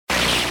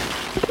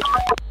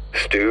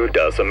Stu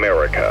Does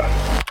America.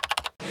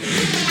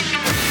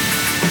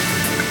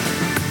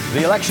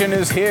 The election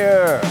is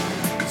here.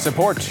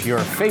 Support your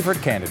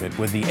favorite candidate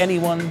with the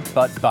Anyone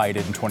But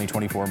Biden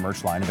 2024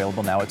 merch line,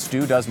 available now at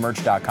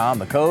StuDoesMerch.com.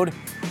 The code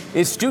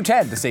is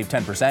STU10 to save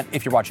 10%.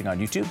 If you're watching on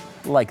YouTube,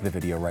 like the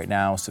video right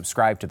now,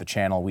 subscribe to the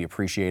channel. We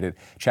appreciate it.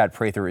 Chad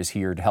Prather is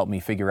here to help me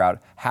figure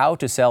out how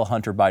to sell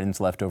Hunter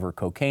Biden's leftover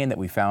cocaine that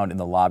we found in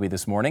the lobby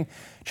this morning.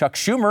 Chuck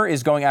Schumer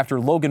is going after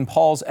Logan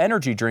Paul's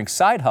energy drink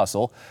side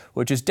hustle,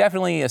 which is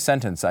definitely a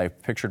sentence I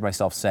pictured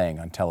myself saying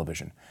on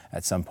television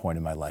at some point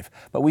in my life.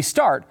 But we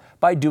start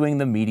by doing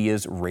the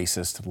media's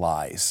racist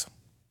lies.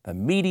 The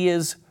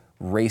media's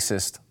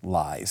racist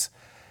lies.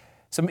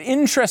 Some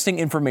interesting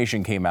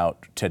information came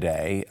out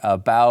today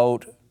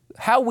about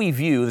how we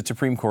view the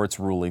Supreme Court's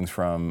rulings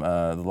from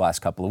the last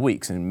couple of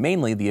weeks, and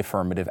mainly the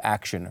affirmative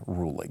action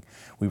ruling.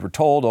 We were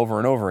told over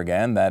and over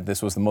again that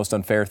this was the most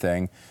unfair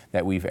thing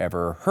that we've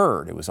ever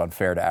heard. It was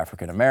unfair to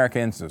African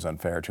Americans. It was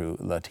unfair to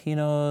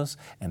Latinos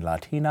and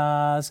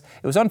Latinas.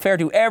 It was unfair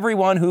to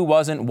everyone who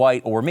wasn't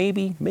white or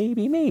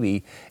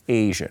maybe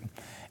Asian.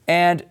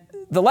 And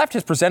the left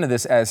has presented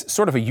this as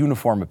sort of a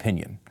uniform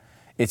opinion.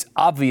 It's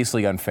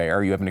obviously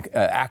unfair. You have an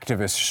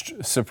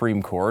activist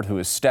Supreme Court who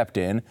has stepped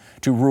in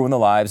to ruin the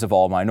lives of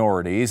all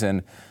minorities,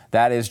 and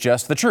that is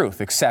just the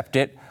truth. Accept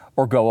it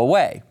or go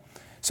away.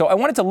 So I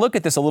wanted to look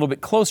at this a little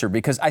bit closer,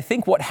 because I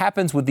think what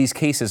happens with these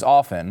cases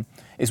often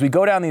is we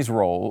go down these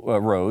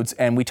roads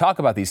and we talk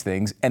about these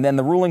things, and then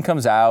the ruling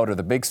comes out or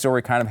the big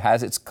story kind of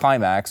has its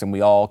climax, and we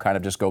all kind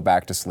of just go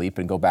back to sleep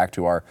and go back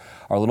to our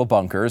little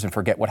bunkers and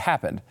forget what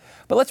happened.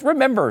 But let's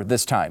remember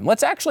this time.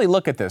 Let's actually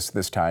look at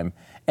this time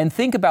and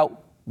think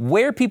about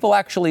where people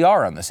actually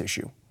are on this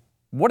issue.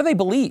 What do they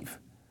believe?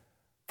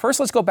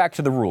 First, let's go back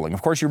to the ruling.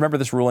 Of course, you remember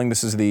this ruling.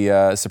 This is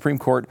the Supreme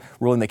Court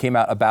ruling that came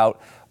out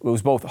about, it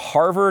was both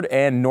Harvard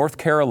and North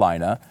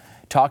Carolina,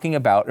 talking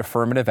about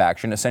affirmative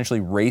action, essentially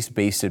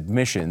race-based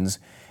admissions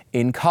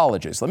in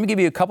colleges. Let me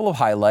give you a couple of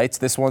highlights.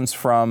 This one's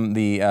from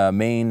the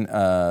main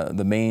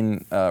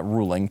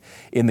ruling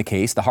in the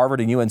case. The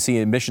Harvard and UNC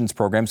admissions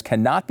programs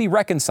cannot be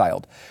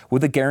reconciled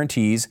with the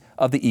guarantees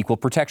of the Equal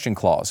Protection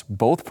Clause.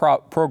 Both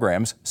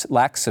programs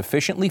lack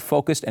sufficiently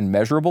focused and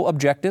measurable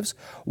objectives,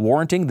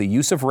 warranting the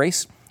use of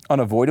race,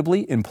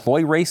 unavoidably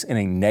employ race in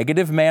a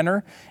negative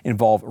manner,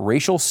 involve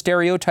racial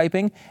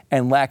stereotyping,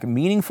 and lack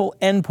meaningful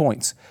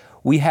endpoints.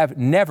 We have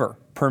never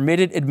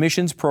permitted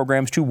admissions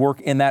programs to work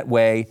in that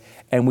way,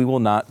 and we will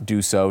not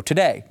do so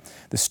today.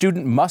 The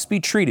student must be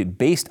treated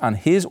based on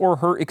his or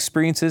her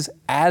experiences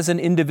as an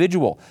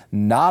individual,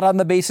 not on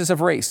the basis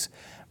of race.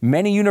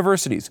 Many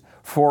universities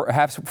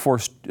have for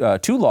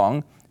too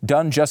long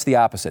done just the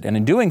opposite, and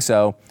in doing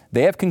so,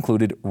 they have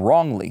concluded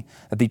wrongly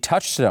that the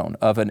touchstone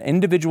of an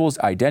individual's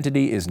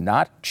identity is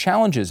not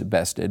challenges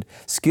bested,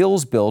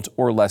 skills built,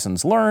 or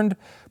lessons learned,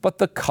 but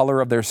the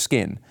color of their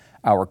skin.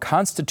 Our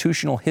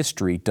constitutional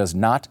history does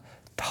not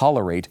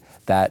tolerate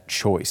that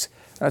choice.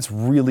 That's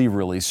really,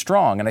 really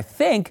strong. And I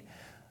think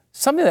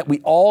something that we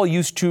all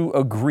used to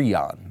agree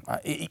on.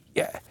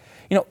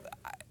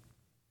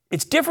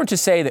 It's different to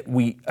say that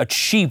we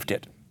achieved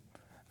it.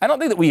 I don't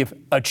think that we have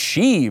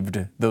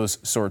achieved those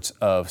sorts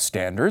of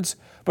standards,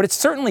 but it's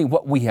certainly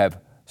what we have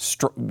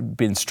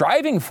been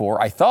striving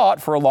for, I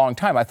thought, for a long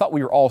time. I thought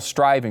we were all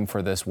striving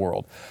for this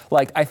world.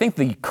 Like, I think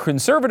the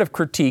conservative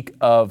critique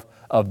of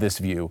this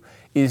view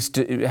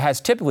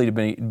has typically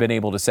been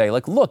able to say,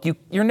 like, look,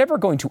 you're never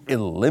going to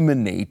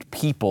eliminate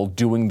people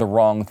doing the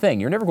wrong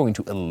thing. You're never going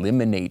to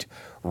eliminate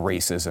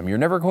racism. You're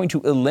never going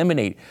to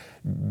eliminate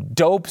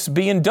dopes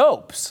being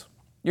dopes.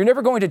 You're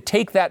never going to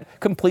take that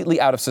completely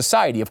out of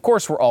society. Of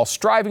course, we're all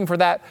striving for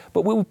that,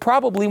 but we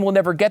probably will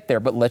never get there,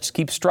 but let's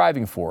keep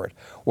striving for it.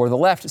 Or the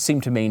left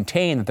seemed to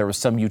maintain that there was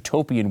some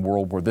utopian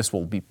world where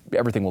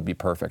everything will be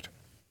perfect.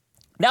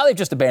 Now they've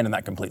just abandoned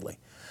that completely.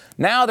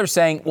 Now they're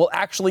saying, well,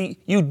 actually,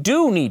 you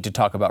do need to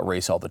talk about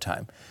race all the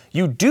time.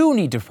 You do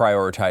need to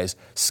prioritize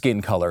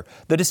skin color.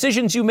 The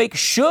decisions you make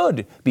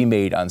should be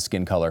made on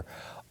skin color.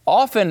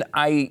 Often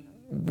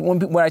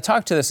when I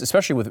talk to this,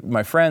 especially with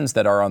my friends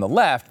that are on the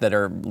left, that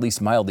are at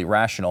least mildly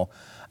rational,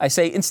 I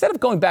say, instead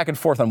of going back and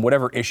forth on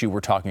whatever issue we're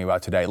talking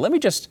about today, let me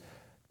just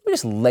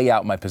lay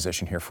out my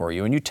position here for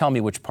you, and you tell me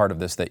which part of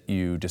this that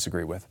you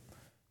disagree with.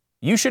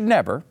 You should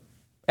never,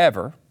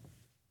 ever,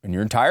 in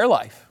your entire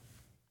life,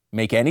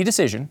 make any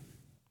decision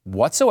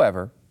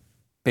whatsoever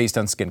based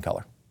on skin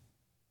color.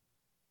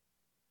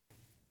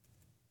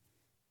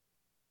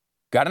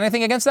 Got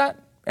anything against that?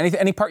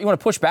 Any part you want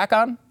to push back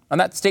on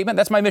that statement?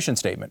 That's my mission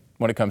statement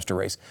when it comes to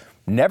race.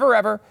 Never,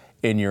 ever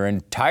in your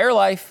entire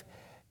life,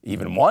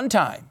 even one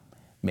time,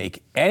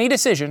 make any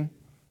decision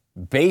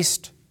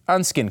based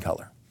on skin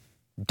color.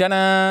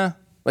 Da-da!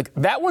 Like,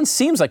 that one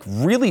seems like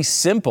really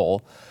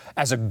simple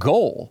as a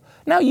goal.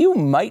 Now, you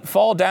might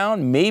fall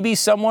down. Maybe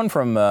someone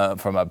from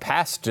a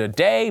past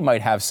day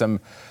might have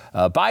some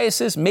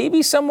biases.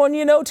 Maybe someone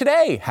you know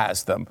today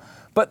has them.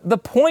 But the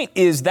point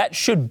is that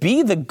should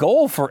be the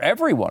goal for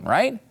everyone,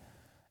 right?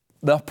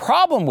 The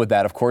problem with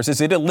that, of course,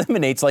 is it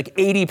eliminates like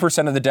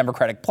 80% of the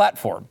Democratic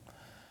platform.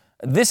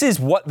 This is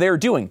what they're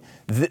doing.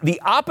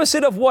 The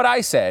opposite of what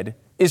I said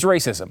is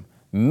racism.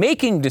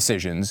 Making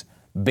decisions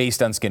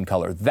based on skin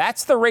color.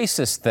 That's the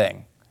racist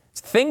thing.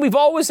 It's the thing we've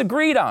always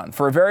agreed on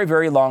for a very,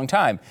 very long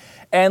time.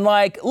 And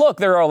like, look,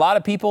 there are a lot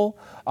of people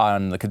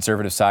on the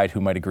conservative side who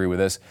might agree with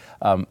this.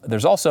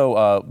 There's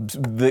also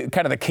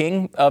the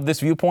king of this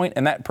viewpoint,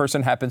 and that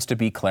person happens to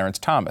be Clarence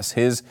Thomas.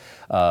 His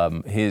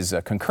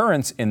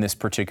concurrence in this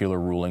particular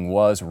ruling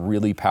was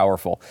really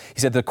powerful. He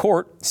said the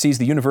court sees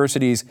the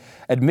university's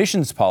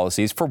admissions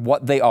policies for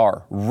what they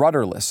are: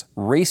 rudderless,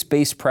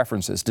 race-based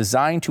preferences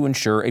designed to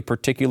ensure a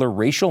particular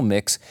racial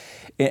mix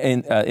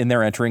in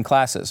their entering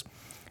classes.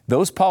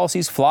 Those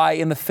policies fly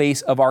in the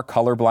face of our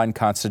colorblind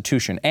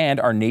Constitution and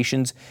our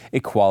nation's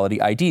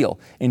equality ideal.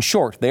 In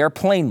short, they are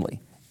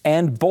plainly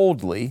and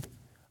boldly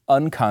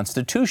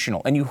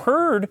unconstitutional. And you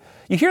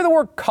hear the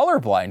word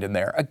colorblind in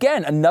there.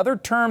 Again, another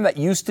term that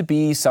used to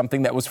be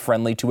something that was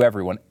friendly to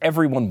everyone.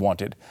 Everyone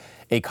wanted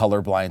a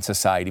colorblind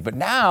society. But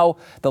now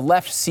the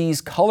left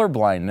sees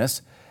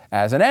colorblindness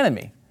as an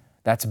enemy.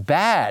 That's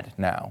bad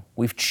now.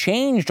 We've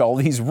changed all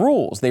these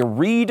rules. They're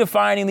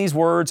redefining these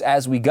words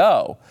as we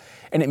go.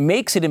 And it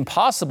makes it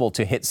impossible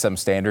to hit some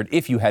standard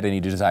if you had any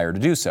desire to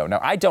do so.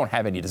 Now, I don't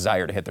have any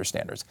desire to hit their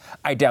standards.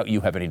 I doubt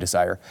you have any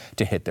desire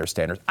to hit their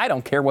standards. I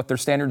don't care what their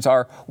standards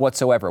are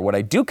whatsoever. What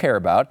I do care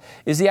about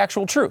is the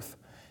actual truth.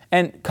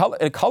 And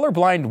a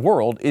colorblind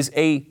world is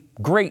a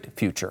great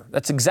future.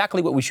 That's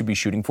exactly what we should be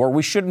shooting for.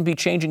 We shouldn't be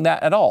changing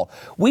that at all.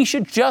 We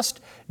should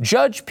just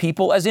judge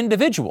people as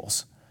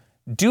individuals.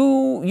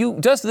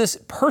 Does this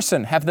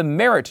person have the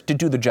merit to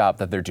do the job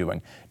that they're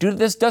doing?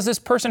 Does this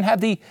person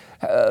have the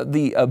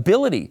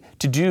ability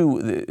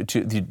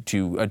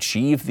to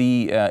achieve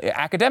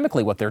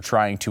academically what they're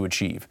trying to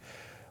achieve?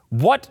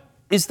 What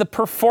is the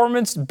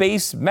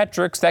performance-based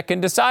metrics that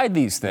can decide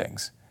these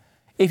things?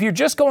 If you're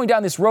just going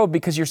down this road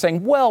because you're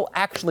saying, well,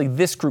 actually,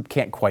 this group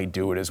can't quite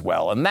do it as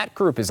well, and that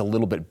group is a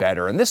little bit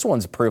better, and this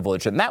one's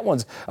privileged, and that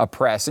one's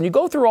oppressed, and you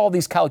go through all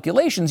these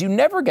calculations, you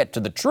never get to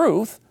the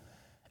truth.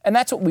 And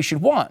that's what we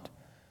should want.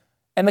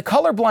 And the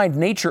colorblind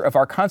nature of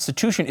our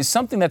Constitution is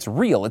something that's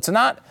real. It's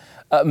not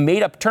a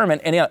made-up term.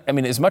 And I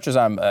mean, as much as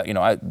I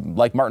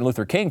like Martin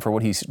Luther King for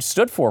what he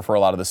stood for a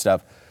lot of this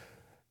stuff,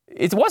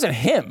 it wasn't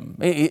him.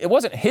 It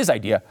wasn't his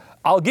idea.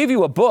 I'll give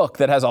you a book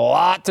that has a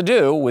lot to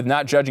do with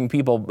not judging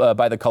people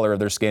by the color of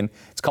their skin.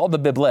 It's called the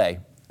Bible.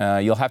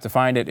 You'll have to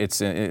find it.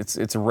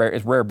 It's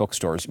rare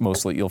bookstores,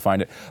 mostly you'll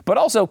find it. But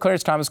also,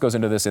 Clarence Thomas goes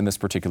into this in this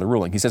particular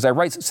ruling. He says, I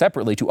write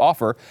separately to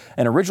offer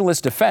an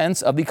originalist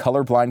defense of the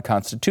colorblind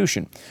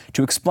Constitution,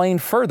 to explain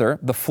further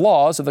the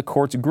flaws of the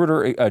court's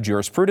Grutter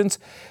jurisprudence,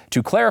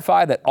 to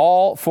clarify that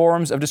all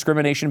forms of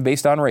discrimination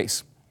based on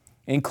race,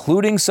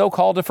 including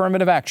so-called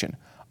affirmative action,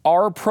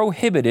 are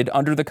prohibited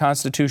under the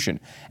Constitution,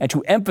 and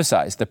to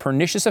emphasize the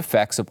pernicious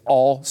effects of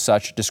all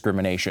such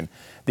discrimination.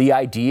 The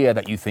idea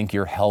that you think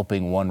you're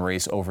helping one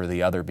race over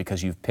the other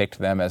because you've picked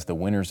them as the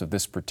winners of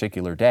this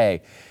particular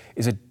day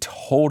is a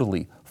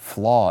totally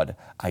flawed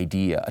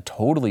idea, a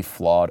totally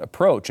flawed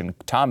approach, and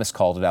Thomas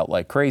called it out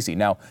like crazy.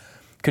 Now,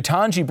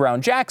 Ketanji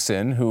Brown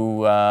Jackson,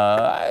 who,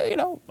 I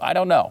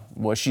don't know,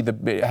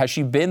 has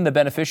she been the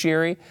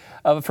beneficiary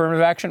of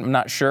affirmative action? I'm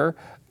not sure.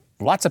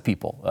 Lots of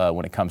people,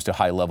 when it comes to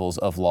high levels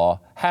of law,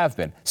 have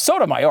been.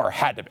 Sotomayor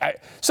had to.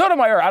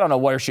 Sotomayor, I don't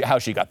know how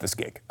she got this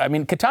gig. I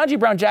mean, Ketanji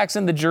Brown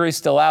Jackson, the jury's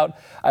still out.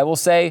 I will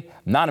say,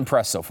 not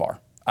impressed so far.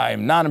 I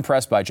am not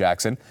impressed by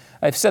Jackson.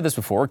 I've said this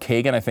before.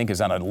 Kagan, I think, is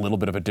on a little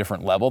bit of a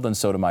different level than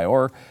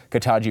Sotomayor.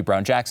 Ketanji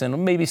Brown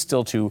Jackson, maybe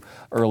still too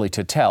early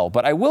to tell.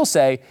 But I will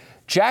say,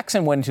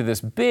 Jackson went into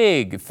this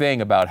big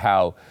thing about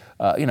how,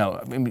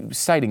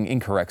 citing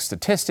incorrect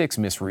statistics,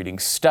 misreading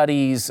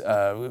studies,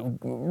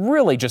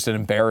 really just an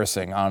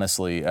embarrassing,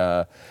 honestly,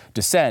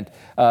 dissent.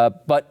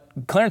 But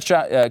Clarence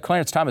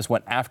Thomas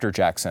went after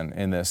Jackson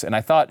in this, and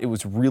I thought it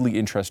was really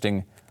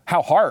interesting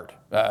how hard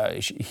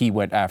he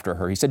went after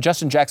her. He said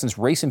Justin Jackson's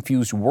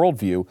race-infused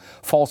worldview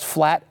falls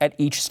flat at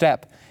each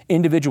step.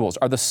 Individuals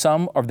are the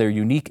sum of their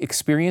unique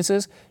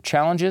experiences,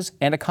 challenges,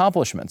 and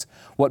accomplishments.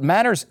 What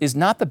matters is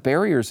not the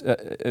barriers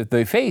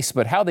they face,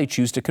 but how they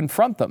choose to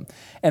confront them.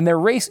 And their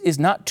race is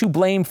not to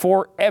blame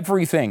for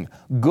everything,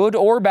 good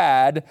or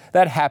bad,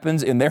 that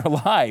happens in their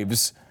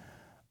lives.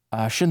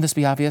 Shouldn't this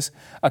be obvious?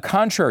 A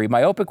contrary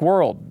myopic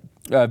worldview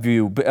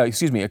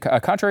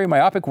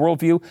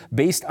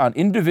based on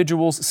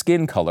individuals'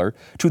 skin color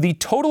to the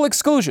total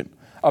exclusion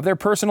of their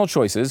personal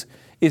choices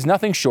is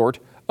nothing short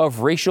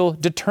of racial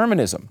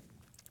determinism.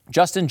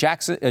 Justice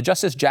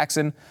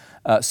Jackson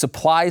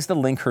supplies the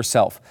link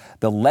herself,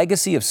 the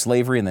legacy of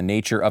slavery and the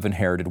nature of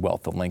inherited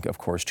wealth. The link, of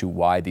course, to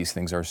why these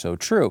things are so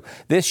true.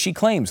 This, she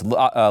claims,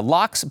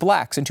 locks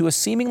blacks into a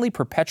seemingly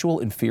perpetual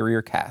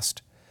inferior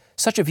caste.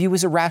 Such a view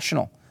is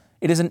irrational.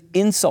 It is an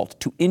insult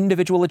to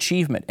individual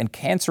achievement and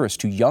cancerous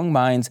to young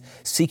minds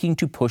seeking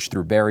to push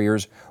through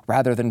barriers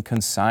rather than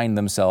consign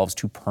themselves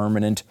to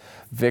permanent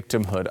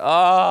victimhood.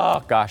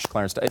 Oh, gosh,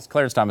 is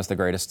Clarence Thomas the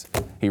greatest?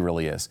 He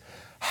really is.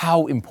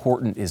 How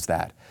important is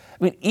that?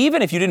 I mean,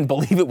 even if you didn't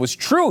believe it was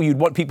true, you'd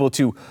want people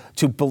to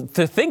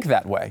think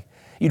that way.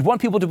 You'd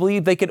want people to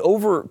believe they could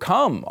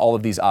overcome all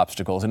of these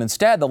obstacles. And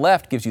instead, the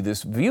left gives you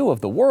this view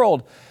of the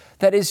world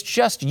that is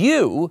just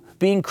you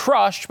being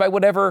crushed by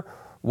whatever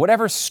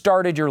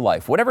started your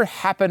life, whatever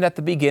happened at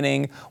the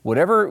beginning,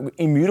 whatever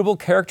immutable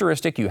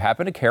characteristic you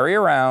happen to carry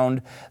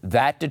around,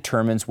 that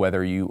determines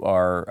whether you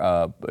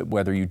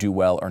do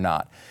well or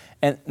not.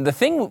 And the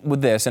thing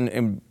with this,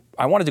 and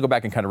I wanted to go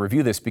back and kind of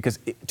review this because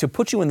to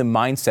put you in the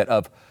mindset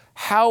of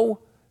how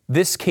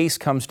this case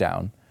comes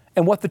down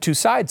and what the two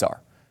sides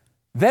are.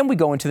 Then we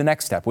go into the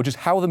next step, which is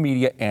how the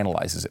media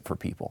analyzes it for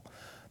people.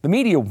 The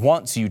media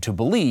wants you to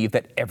believe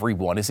that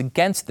everyone is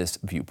against this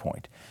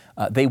viewpoint.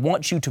 They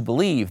want you to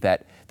believe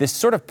that this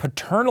sort of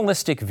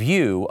paternalistic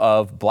view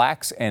of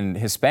blacks and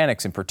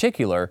Hispanics in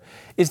particular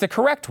is the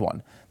correct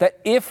one. That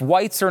if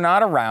whites are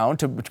not around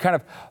to kind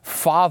of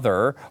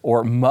father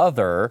or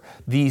mother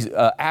these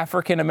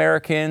African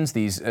Americans,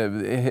 these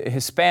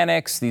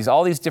Hispanics,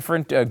 all these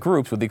different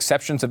groups, with the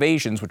exceptions of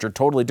Asians, which are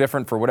totally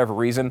different for whatever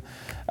reason,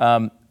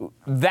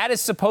 that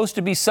is supposed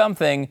to be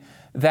something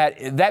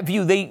that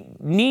view they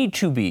need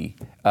to be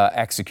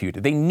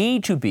executed. They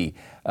need to be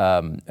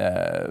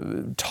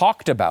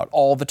talked about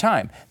all the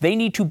time. They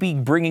need to be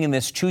bringing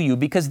this to you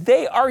because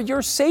they are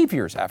your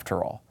saviors,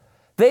 after all.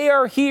 They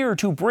are here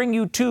to bring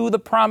you to the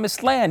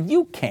promised land.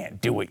 You can't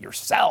do it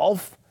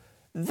yourself.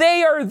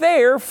 They are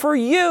there for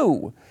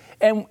you.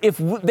 And if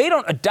they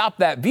don't adopt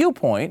that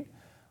viewpoint,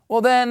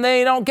 well, then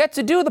they don't get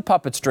to do the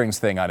puppet strings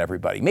thing on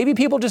everybody. Maybe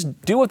people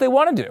just do what they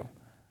want to do.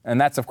 And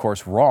that's, of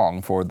course,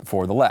 wrong for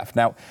the left.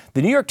 Now,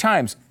 the New York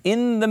Times,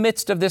 in the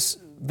midst of this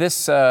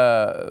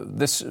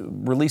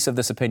release of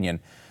this opinion,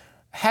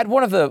 had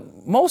one of the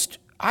most,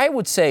 I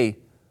would say,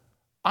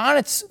 on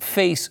its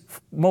face,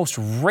 most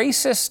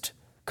racist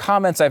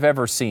comments I've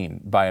ever seen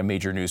by a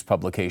major news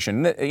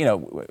publication. You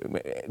know,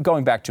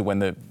 going back to when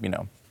the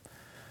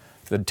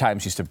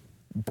Times used to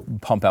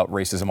pump out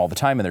racism all the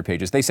time in their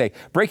pages. They say,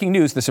 breaking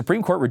news, the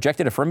Supreme Court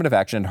rejected affirmative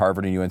action at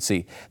Harvard and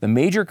UNC. The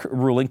major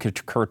ruling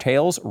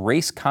curtails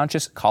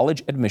race-conscious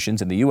college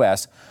admissions in the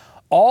U.S.,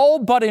 all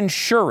but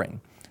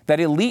ensuring that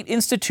elite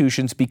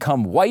institutions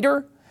become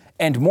whiter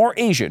and more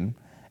Asian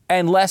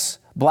and less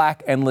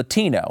black and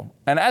Latino.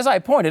 And as I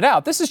pointed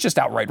out, this is just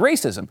outright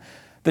racism.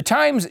 The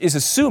Times is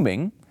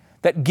assuming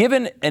that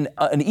given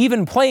an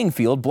even playing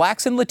field,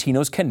 blacks and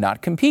Latinos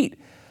cannot compete.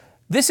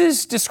 This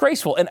is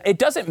disgraceful, and it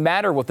doesn't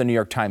matter what the New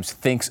York Times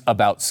thinks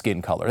about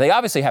skin color. They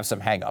obviously have some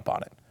hang up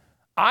on it.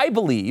 I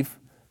believe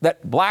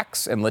that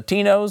blacks and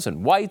Latinos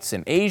and whites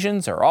and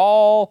Asians are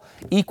all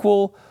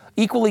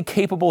equally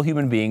capable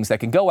human beings that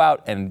can go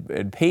out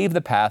and pave the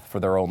path for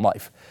their own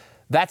life.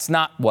 That's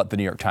not what the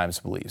New York Times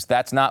believes.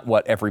 That's not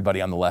what everybody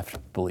on the left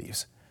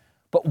believes.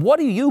 But what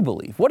do you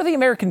believe? What do the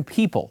American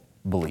people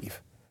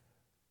believe?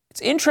 It's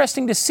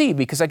interesting to see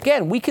because,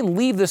 again, we can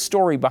leave this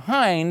story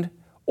behind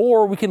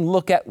or we can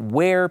look at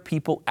where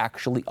people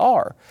actually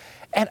are.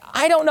 And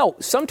I don't know.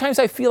 Sometimes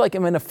I feel like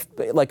I'm in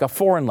a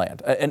foreign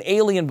land, an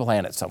alien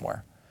planet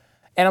somewhere.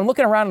 And I'm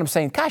looking around and I'm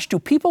saying, gosh, do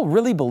people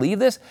really believe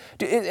this?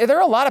 Are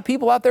there a lot of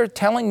people out there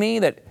telling me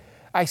that,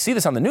 I see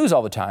this on the news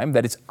all the time,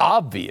 that it's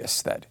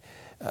obvious that,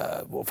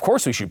 well, of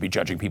course we should be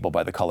judging people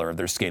by the color of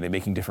their skin and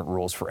making different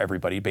rules for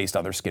everybody based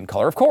on their skin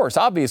color. Of course,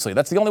 obviously,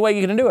 that's the only way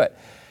you can do it.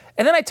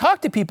 And then I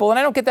talk to people and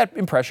I don't get that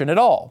impression at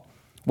all.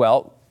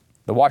 Well,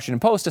 the Washington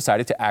Post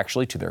decided to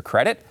actually, to their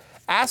credit,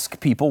 ask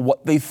people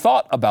what they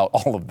thought about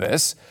all of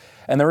this.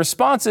 And the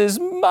responses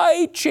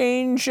might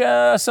change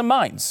some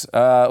minds.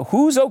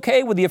 Who's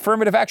okay with the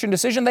affirmative action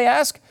decision, they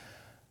ask?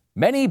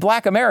 Many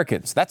black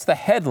Americans. That's the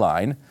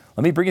headline.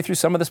 Let me bring you through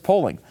some of this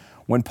polling.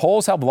 While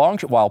polls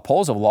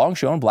have long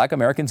shown black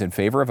Americans in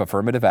favor of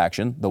affirmative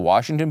action, the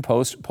Washington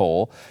Post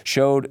poll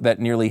showed that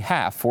nearly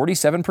half,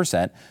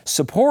 47%,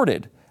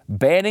 supported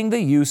banning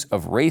the use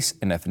of race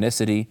and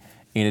ethnicity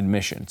in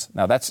admissions.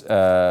 Now that's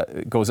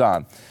goes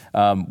on.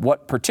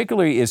 What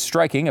particularly is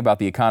striking about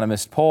the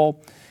Economist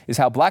poll is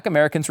how black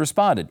Americans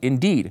responded.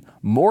 Indeed,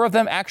 more of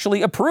them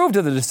actually approved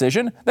of the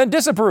decision than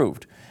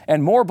disapproved,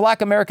 and more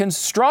black Americans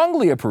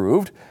strongly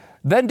approved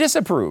than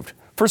disapproved.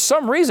 For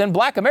some reason,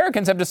 black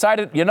Americans have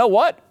decided, you know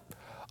what?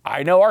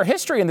 I know our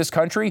history in this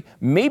country.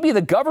 Maybe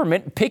the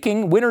government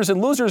picking winners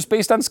and losers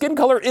based on skin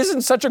color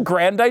isn't such a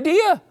grand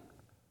idea.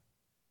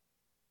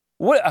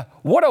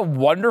 What a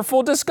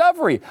wonderful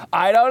discovery.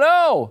 I don't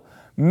know.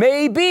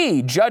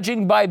 Maybe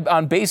judging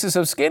on basis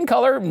of skin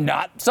color,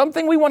 not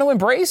something we want to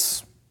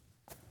embrace.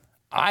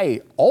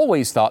 I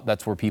always thought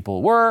that's where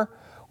people were.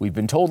 We've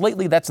been told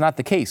lately that's not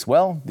the case.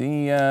 Well,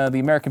 the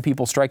American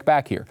people strike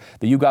back here.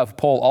 The YouGov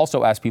poll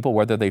also asked people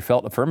whether they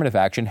felt affirmative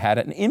action had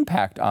an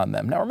impact on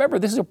them. Now remember,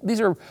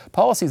 these are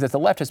policies that the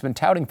left has been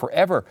touting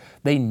forever.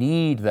 They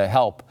need the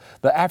help.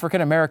 The African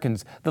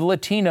Americans, the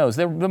Latinos,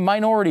 the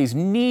minorities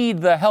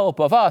need the help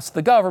of us,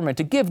 the government,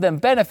 to give them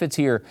benefits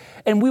here.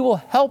 And we will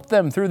help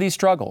them through these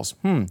struggles.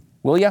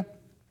 Will ya?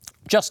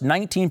 Just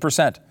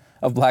 19%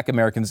 of black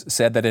Americans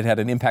said that it had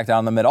an impact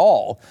on them at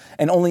all.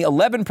 And only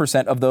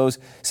 11% of those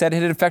said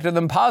it had affected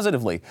them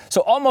positively. So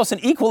almost an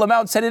equal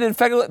amount said it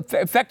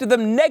affected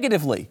them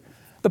negatively.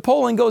 The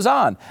polling goes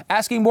on,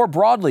 asking more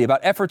broadly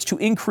about efforts to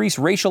increase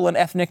racial and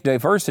ethnic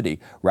diversity,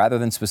 rather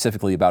than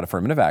specifically about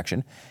affirmative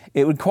action.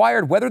 It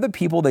inquired whether the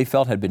people they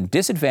felt had been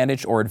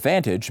disadvantaged or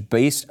advantaged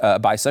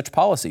by such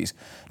policies.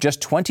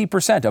 Just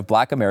 20% of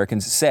Black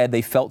Americans said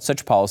they felt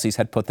such policies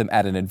had put them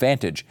at an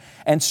advantage.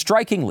 And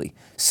strikingly,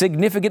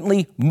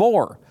 significantly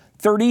more,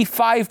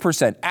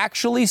 35%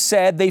 actually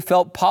said they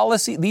felt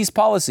these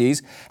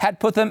policies had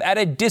put them at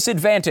a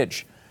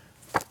disadvantage.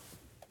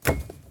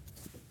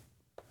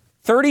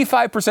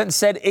 35%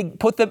 said it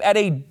put them at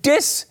a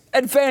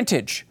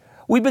disadvantage.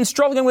 We've been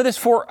struggling with this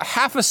for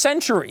half a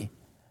century.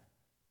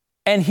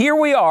 And here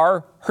we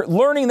are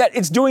learning that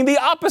it's doing the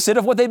opposite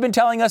of what they've been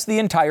telling us the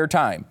entire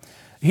time.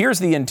 Here's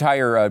the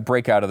entire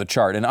breakout of the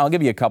chart, and I'll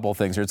give you a couple of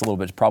things here. It's a little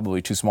bit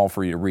probably too small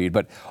for you to read,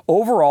 but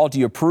overall, do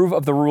you approve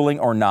of the ruling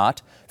or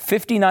not?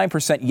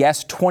 59%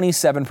 yes,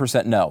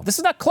 27% no. This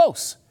is not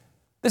close.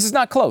 This is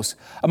not close.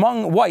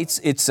 Among whites,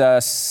 it's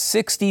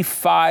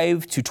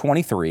 65 to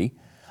 23.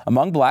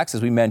 Among blacks,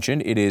 as we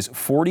mentioned, it is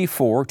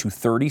 44 to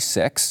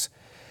 49.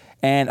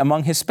 And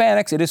among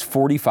Hispanics, it is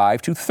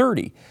 45 to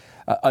 30.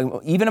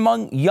 Even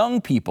among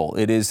young people,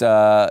 it's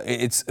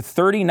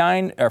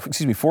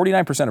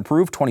 49%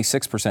 approve,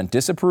 26%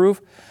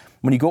 disapprove.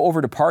 When you go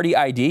over to party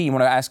ID, you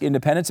want to ask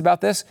independents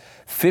about this,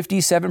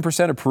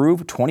 57%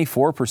 approve,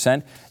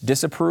 24%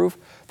 disapprove.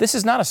 This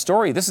is not a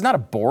story. This is not a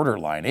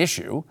borderline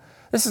issue.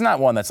 This is not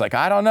one that's like,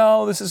 I don't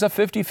know, this is a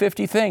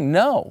 50-50 thing.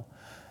 No.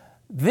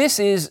 This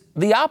is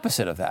the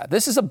opposite of that.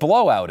 This is a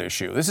blowout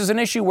issue. This is an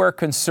issue where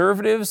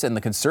conservatives and the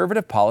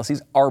conservative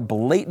policies are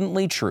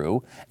blatantly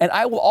true. And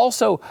I will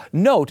also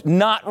note,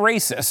 not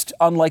racist,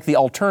 unlike the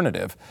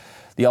alternative.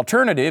 The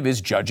alternative is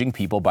judging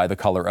people by the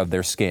color of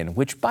their skin,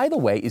 which, by the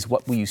way, is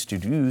what we used to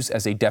use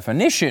as a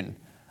definition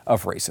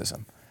of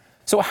racism.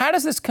 So how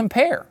does this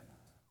compare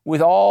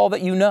with all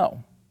that you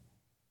know?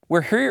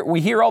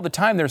 We hear all the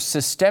time there's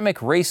systemic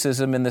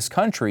racism in this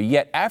country,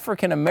 yet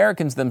African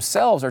Americans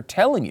themselves are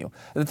telling you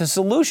that the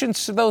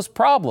solutions to those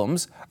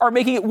problems are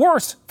making it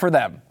worse for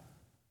them.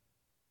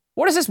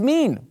 What does this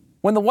mean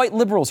when the white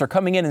liberals are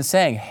coming in and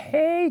saying,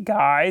 hey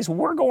guys,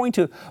 we're going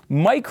to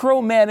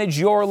micromanage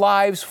your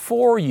lives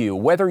for you,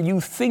 whether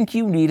you think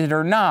you need it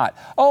or not?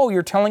 Oh,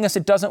 you're telling us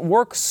it doesn't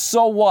work?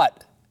 So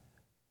what?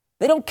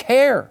 They don't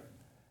care.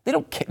 They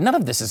don't care. None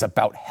of this is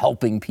about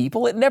helping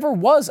people. It never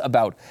was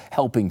about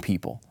helping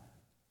people.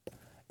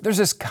 There's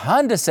this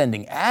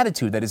condescending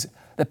attitude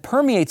that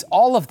permeates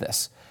all of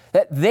this,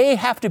 that they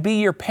have to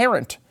be your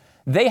parent.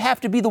 They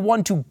have to be the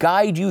one to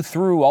guide you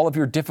through all of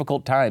your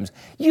difficult times.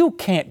 You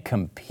can't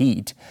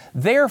compete.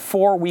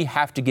 Therefore, we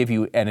have to give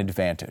you an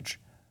advantage.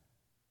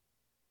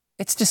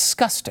 It's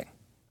disgusting.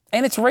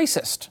 And it's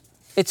racist.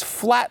 It's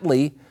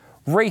flatly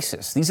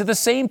racist. These are the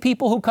same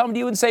people who come to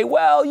you and say,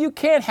 well, you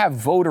can't have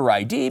voter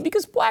ID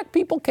because black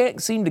people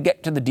can't seem to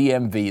get to the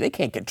DMV. They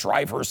can't get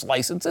driver's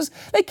licenses.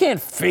 They can't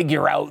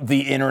figure out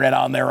the internet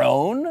on their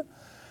own.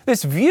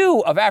 This view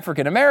of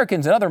African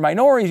Americans and other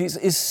minorities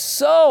is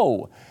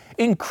so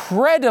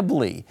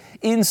incredibly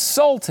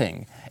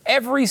insulting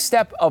every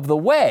step of the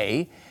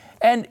way.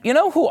 And you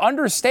know who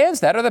understands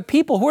that are the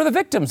people who are the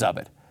victims of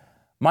it.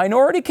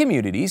 Minority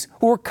communities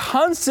who are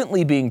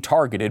constantly being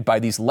targeted by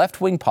these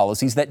left-wing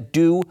policies that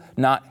do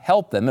not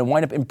help them and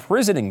wind up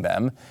imprisoning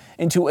them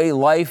into a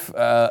life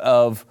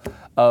of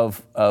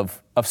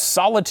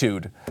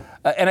solitude.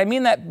 And I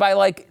mean that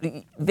by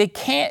they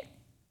can't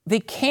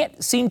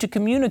seem to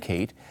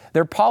communicate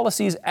their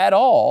policies at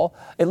all,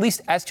 at least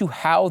as to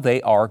how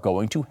they are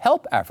going to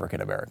help African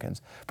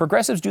Americans.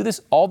 Progressives do this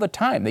all the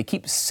time. They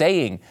keep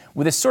saying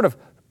with this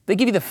they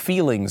give you the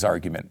feelings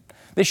argument.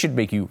 This should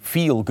make you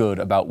feel good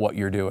about what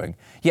you're doing.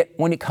 Yet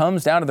when it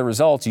comes down to the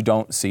results, you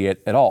don't see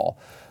it at all.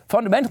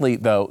 Fundamentally,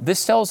 though,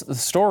 this tells the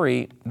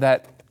story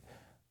that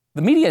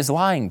the media is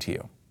lying to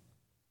you.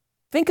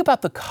 Think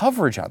about the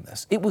coverage on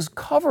this. It was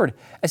covered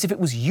as if it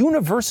was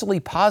universally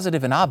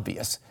positive and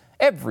obvious.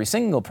 Every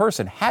single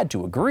person had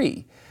to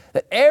agree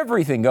that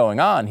everything going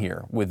on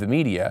here with the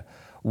media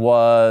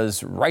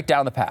was right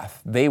down the path.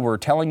 They were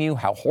telling you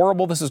how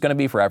horrible this is going to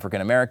be for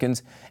African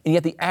Americans, and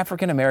yet the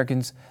African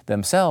Americans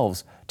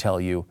themselves tell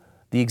you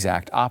the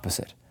exact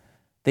opposite.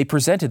 They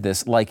presented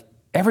this like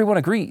everyone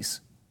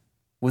agrees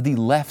with the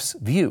left's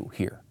view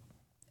here.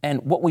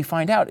 And what we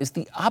find out is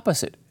the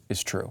opposite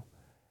is true.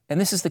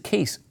 And this is the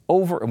case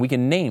and we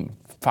can name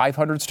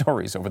 500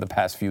 stories over the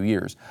past few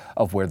years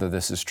of whether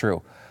this is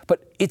true.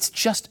 But it's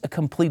just a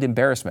complete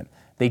embarrassment.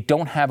 They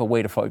don't have a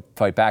way to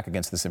fight back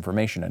against this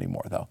information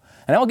anymore, though.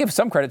 And I'll give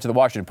some credit to the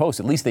Washington Post.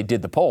 At least they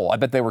did the poll. I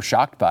bet they were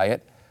shocked by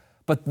it.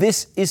 But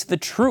this is the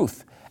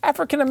truth.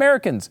 African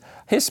Americans,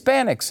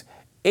 Hispanics,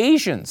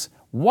 Asians,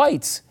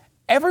 whites,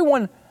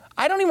 everyone,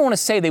 I don't even want to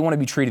say they want to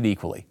be treated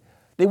equally.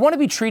 They want to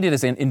be treated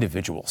as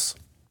individuals.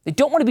 They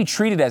don't want to be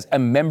treated as a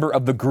member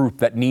of the group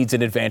that needs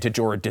an advantage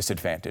or a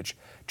disadvantage.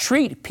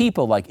 Treat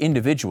people like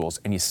individuals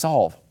and you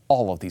solve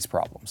all of these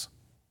problems.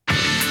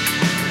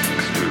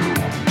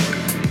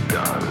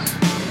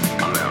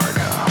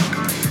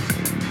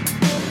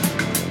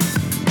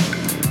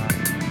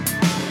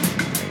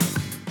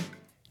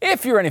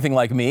 If you're anything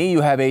like me,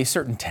 you have a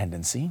certain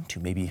tendency to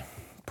maybe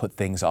put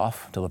things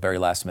off till the very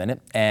last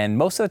minute. And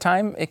most of the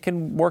time it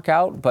can work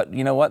out, but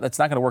you know what? That's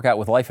not going to work out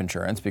with life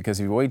insurance, because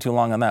if you wait too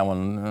long on that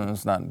one,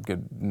 it's not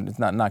good. It's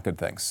not good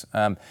things.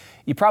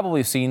 You probably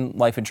have seen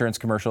life insurance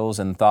commercials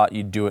and thought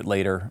you'd do it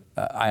later.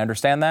 I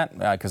understand that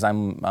because I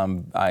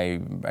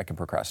can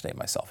procrastinate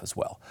myself as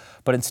well.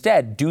 But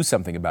instead, do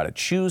something about it.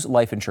 Choose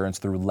life insurance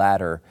through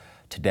Ladder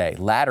today.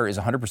 Ladder is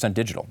 100%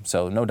 digital,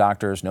 so no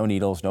doctors, no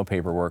needles, no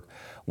paperwork.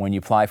 When you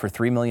apply for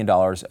 $3 million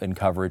in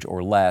coverage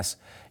or less,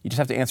 you just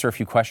have to answer a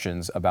few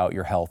questions about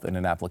your health in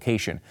an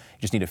application.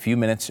 You just need a few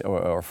minutes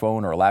or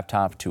phone or a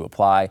laptop to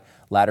apply.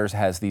 Ladders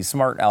has these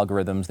smart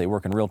algorithms. They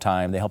work in real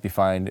time. They help you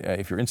find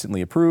if you're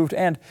instantly approved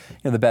and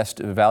the best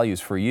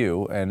values for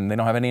you. And they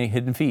don't have any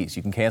hidden fees.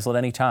 You can cancel at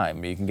any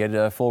time. You can get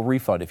a full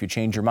refund if you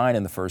change your mind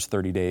in the first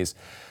 30 days.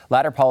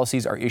 Ladder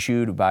policies are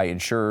issued by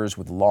insurers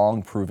with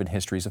long proven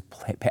histories of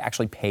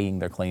actually paying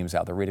their claims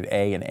out. They're rated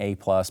A and A+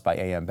 by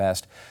AM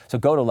Best. So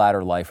go to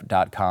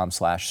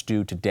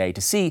ladderlife.com/Stu today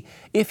to see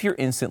if you're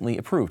instantly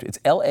approved. It's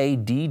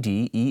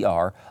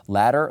LADDER,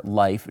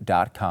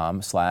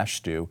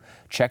 ladderlife.com/Stu.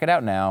 Check it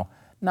out now.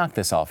 Knock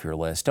this off your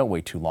list. Don't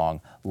wait too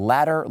long.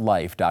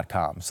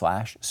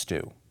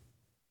 Ladderlife.com/Stu.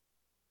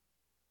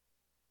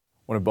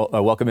 I want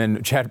to welcome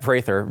in Chad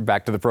Prather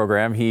back to the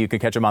program. You can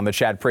catch him on the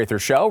Chad Prather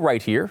Show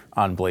right here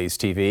on Blaze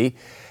TV.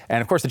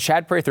 And of course, the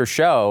Chad Prather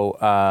Show,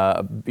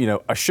 a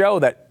show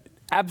that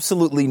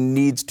absolutely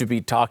needs to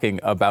be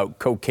talking about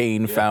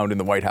cocaine found in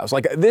the White House.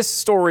 Like, this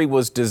story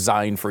was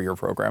designed for your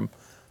program.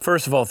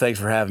 First of all, thanks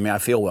for having me. I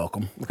feel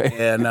welcome. Okay.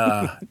 And,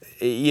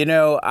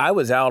 I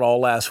was out all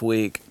last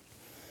week,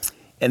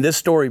 and this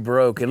story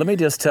broke. And let me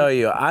just tell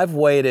you, I've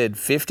waited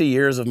 50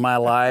 years of my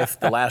life,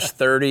 the last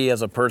 30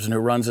 as a person who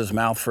runs his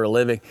mouth for a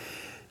living,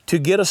 to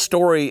get a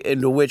story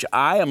into which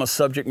I am a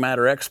subject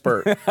matter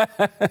expert.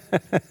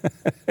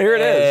 Here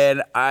it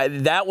is.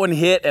 And that one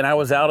hit, and I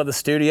was out of the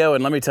studio.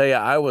 And let me tell you,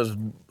 I was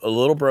a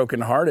little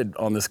brokenhearted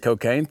on this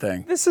cocaine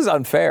thing. This is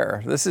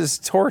unfair. This is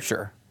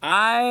torture.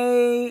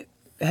 I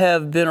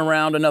have been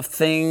around enough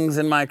things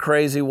in my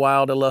crazy,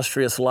 wild,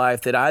 illustrious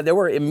life that there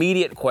were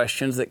immediate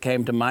questions that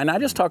came to mind. I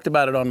just talked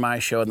about it on my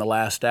show in the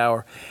last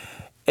hour.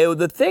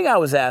 The thing I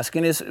was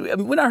asking is,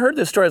 when I heard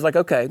this story, I was like,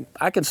 okay,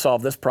 I can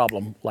solve this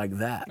problem like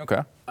that.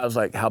 Okay. I was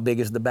like, how big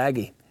is the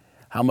baggie?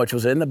 How much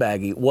was in the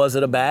baggie? Was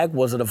it a bag?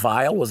 Was it a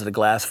vial? Was it a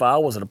glass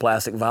vial? Was it a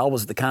plastic vial?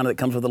 Was it the kind that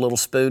comes with a little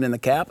spoon in the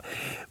cap?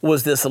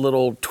 Was this a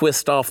little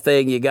twist-off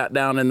thing you got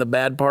down in the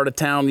bad part of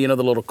town, the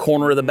little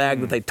corner of the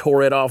bag that they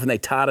tore it off and they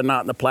tied a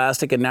knot in the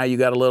plastic, and now you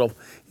got a little,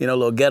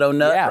 little ghetto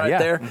nut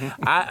there?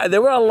 Mm-hmm.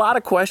 There were a lot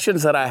of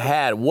questions that I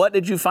had. What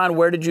did you find?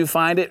 Where did you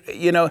find it?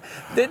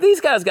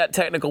 These guys got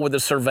technical with the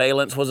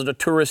surveillance. Was it a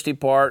touristy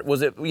part?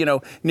 Was it,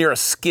 near a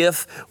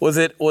skiff? Was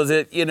it,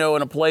 in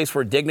a place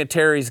where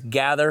dignitaries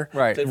gather?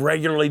 Right.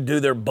 To regularly do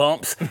their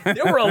bumps?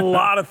 There were a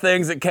lot of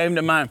things that came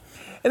to mind.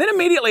 And then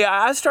immediately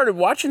I started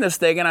watching this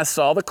thing, and I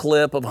saw the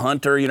clip of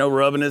Hunter,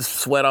 rubbing his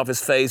sweat off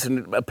his face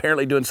and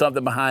apparently doing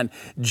something behind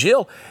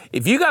Jill.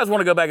 If you guys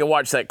want to go back and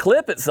watch that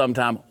clip at some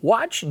time,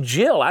 watch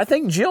Jill. I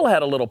think Jill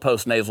had a little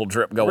post-nasal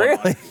drip going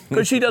on.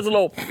 Because she does a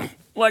little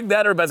like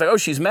that. Everybody's like, oh,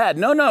 she's mad.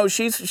 No,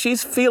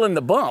 she's feeling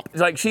the bump.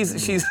 It's like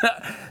she's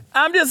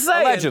I'm just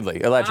saying.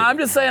 Allegedly. I'm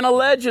just saying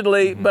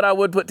allegedly, but I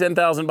would put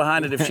 10,000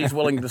 behind it if she's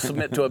willing to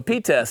submit to a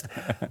P-test.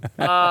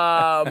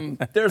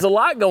 There's a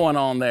lot going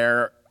on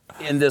there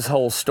in this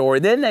whole story.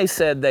 Then they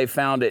said they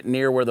found it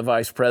near where the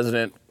vice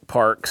president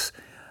parks.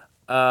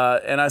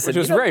 And I said, which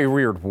was very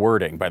weird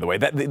wording, by the way.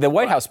 The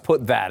White House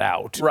put that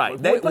out. Right.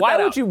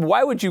 Why would you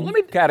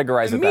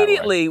categorize it that way?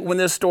 Immediately when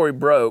this story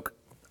broke,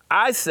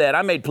 I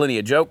made plenty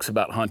of jokes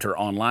about Hunter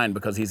online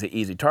because he's an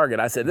easy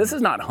target. I said, this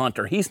is not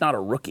Hunter. He's not a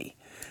rookie.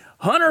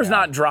 Hunter's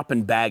not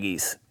dropping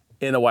baggies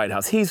in the White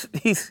House. He's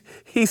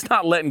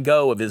not letting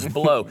go of his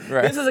blow.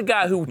 Right. This is a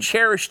guy who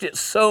cherished it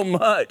so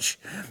much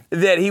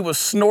that he was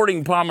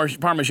snorting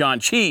Parmesan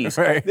cheese.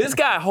 Right. This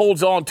guy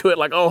holds on to it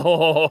like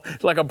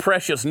a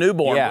precious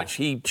newborn, which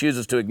he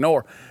chooses to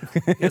ignore.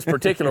 His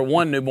particular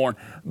one newborn.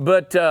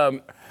 But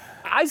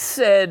I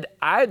said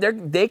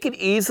they could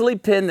easily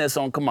pin this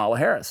on Kamala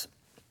Harris.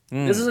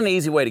 This is an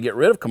easy way to get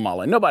rid of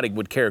Kamala. Nobody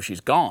would care if she's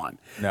gone.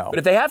 No. But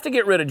if they have to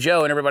get rid of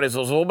Joe and everybody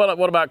says, well,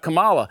 what about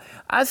Kamala?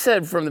 I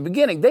said from the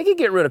beginning, they could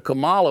get rid of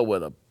Kamala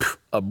with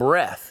a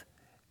breath.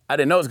 I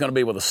didn't know it was going to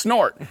be with a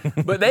snort.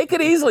 But they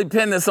could easily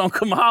pin this on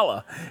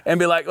Kamala and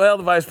be like, well,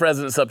 the vice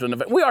president's up to an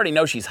event. We already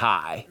know she's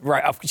high.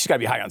 Right. She's got to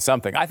be high on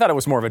something. I thought it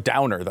was more of a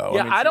downer, though.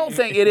 Yeah, I don't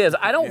think it is.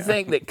 I don't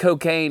think that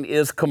cocaine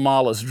is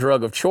Kamala's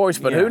drug of choice,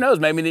 but who knows?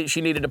 Maybe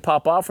she needed to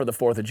pop off for the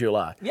 4th of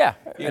July. Yeah.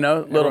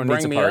 Little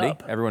bring me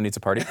up. Everyone needs a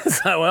party.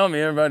 Well,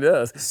 everybody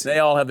does. They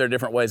all have their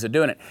different ways of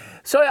doing it.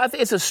 So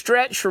it's a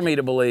stretch for me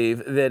to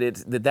believe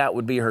that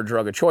would be her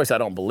drug of choice. I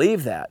don't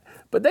believe that.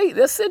 But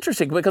that's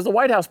interesting because the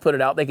White House put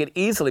it out. They could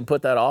easily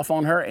put that off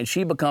on her, and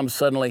she becomes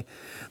suddenly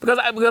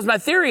because my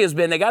theory has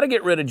been they got to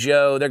get rid of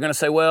Joe. They're going to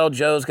say, well,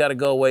 Joe's got to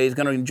go away. He's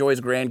going to enjoy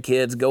his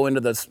grandkids, go into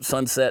the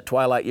sunset,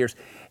 twilight years.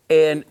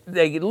 And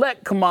they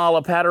let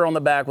Kamala pat her on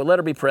the back, let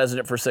her be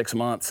president for 6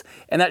 months,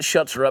 and that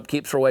shuts her up,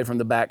 keeps her away from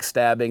the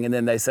backstabbing. And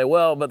then they say,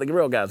 well, but the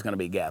real guy's going to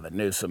be Gavin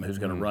Newsom, who's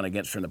going to run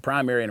against her in the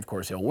primary, and of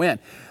course he'll win.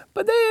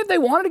 But they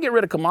wanted to get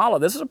rid of Kamala.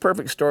 This is a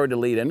perfect story to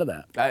lead into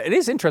that. It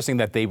is interesting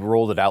that they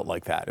rolled it out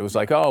like that. It was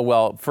like, oh,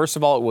 well, first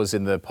of all, it was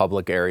in the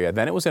public area.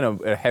 Then it was in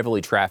a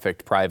heavily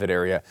trafficked private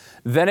area.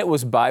 Then it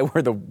was by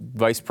where the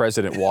vice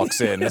president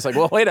walks in. It's like,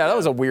 well, wait, that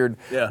was a weird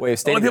way of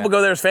stating Only people that.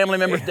 go there as family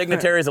members,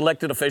 dignitaries,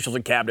 elected officials,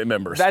 and cabinet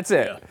members. That's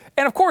it. Yeah.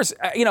 And of course,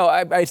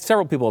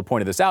 several people have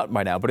pointed this out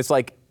by now, but it's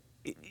like,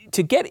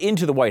 to get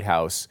into the White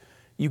House,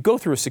 you go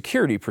through a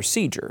security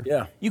procedure.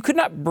 Yeah. You could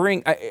not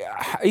bring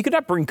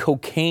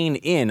cocaine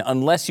in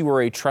unless you were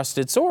a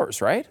trusted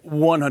source, right?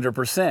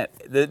 100%.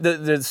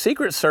 The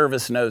Secret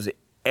Service knows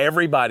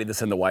everybody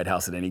that's in the White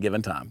House at any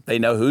given time. They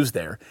know who's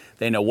there.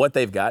 They know what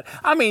they've got.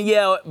 I mean,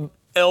 yeah,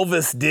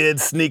 Elvis did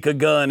sneak a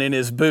gun in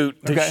his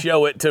boot to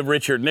show it to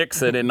Richard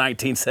Nixon in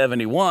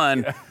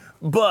 1971,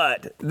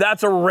 but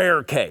that's a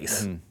rare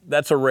case.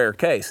 That's a rare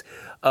case.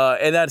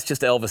 And that's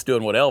just Elvis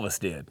doing what Elvis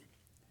did.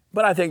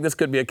 But I think this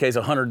could be a case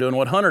of Hunter doing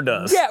what Hunter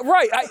does. Yeah,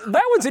 right.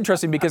 That one's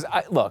interesting because,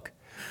 look,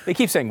 they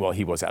keep saying, well,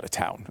 he was out of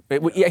town.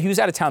 He was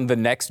out of town the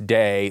next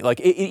day. Like,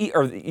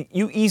 or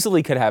you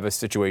easily could have a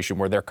situation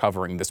where they're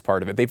covering this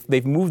part of it.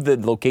 They've moved the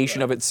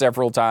location of it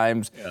several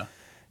times. Yeah.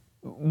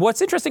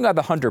 What's interesting about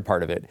the Hunter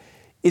part of it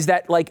is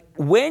that, like,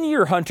 when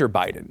you're Hunter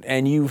Biden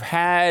and you've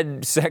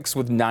had sex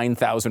with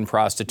 9,000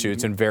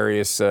 prostitutes in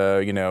various,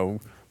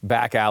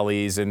 back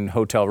alleys and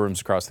hotel rooms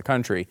across the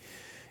country,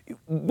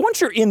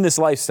 once you're in this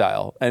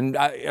lifestyle, and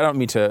I don't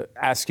mean to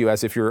ask you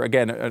as if you're,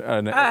 again,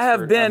 an I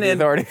have been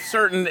in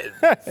certain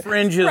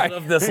fringes right.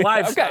 of this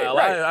lifestyle.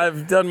 Okay, right.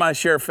 I've done my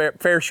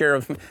fair share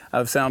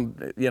of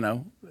sound,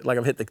 like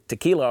I've hit the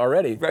tequila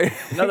already. Right.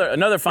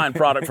 Another fine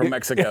product from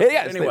Mexico.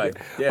 Yes, anyway.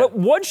 Yeah. But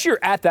once you're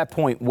at that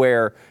point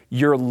where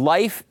your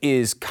life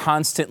is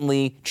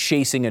constantly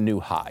chasing a new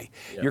high,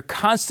 you're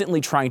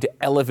constantly trying to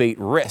elevate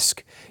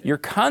risk, you're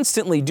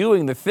constantly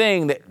doing the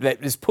thing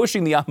that is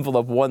pushing the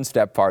envelope one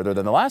step farther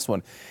than the last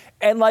one.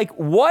 And, like,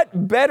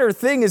 what better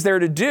thing is there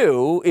to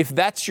do if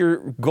that's your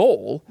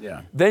goal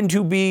than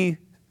to be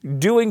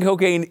doing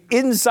cocaine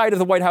inside of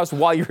the White House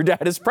while your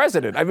dad is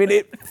president? I mean,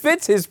 it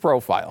fits his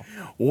profile.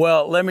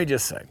 Well, let me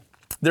just say,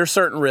 there's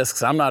certain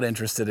risks I'm not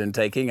interested in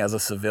taking as a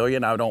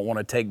civilian. I don't want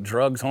to take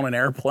drugs on an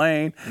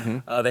airplane.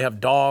 They have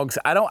dogs.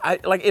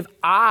 If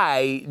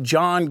I,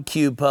 John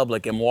Q.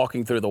 Public, am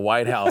walking through the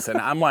White House and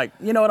I'm like,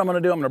 you know what I'm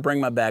going to do? I'm going to bring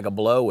my bag of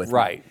blow with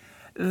me.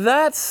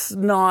 That's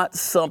not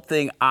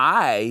something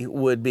I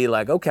would be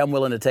like, okay, I'm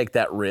willing to take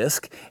that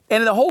risk.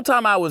 And the whole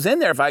time I was in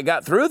there, if I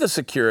got through the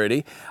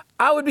security,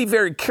 I would be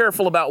very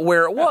careful about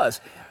where it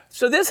was.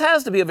 So this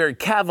has to be a very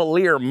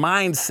cavalier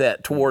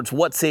mindset towards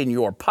what's in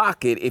your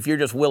pocket if you're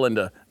just willing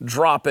to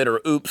drop it or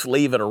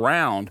leave it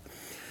around.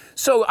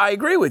 So I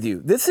agree with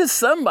you. This is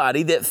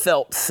somebody that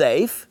felt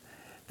safe.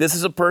 This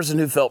is a person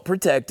who felt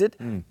protected,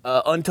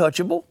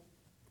 untouchable.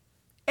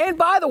 And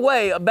by the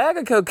way, a bag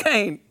of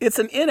cocaine, it's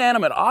an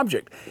inanimate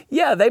object.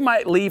 Yeah, they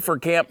might leave for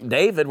Camp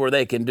David where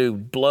they can do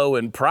blow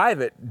in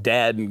private,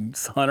 Dad and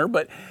Hunter,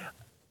 but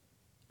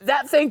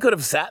that thing could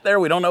have sat there.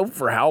 We don't know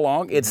for how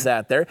long it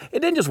sat there. It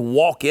didn't just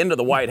walk into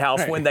the White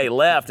House when they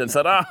left and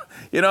said,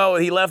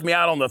 he left me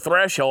out on the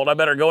threshold. I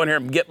better go in here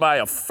and get by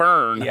a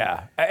fern.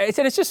 Yeah,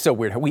 it's just so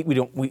weird. We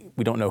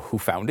don't know who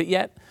found it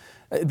yet.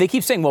 They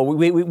keep saying, well,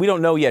 we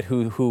don't know yet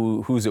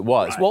whose it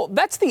was. Right. Well,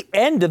 that's the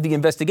end of the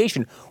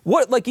investigation.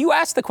 You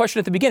asked the question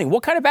at the beginning,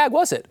 what kind of bag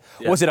was it?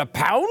 Yeah. Was it a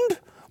pound?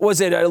 Was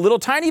it a little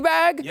tiny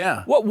bag?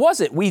 Yeah. What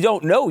was it? We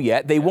don't know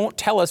yet. They won't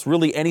tell us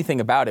really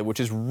anything about it, which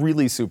is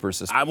really super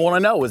suspicious. I want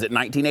to know, was it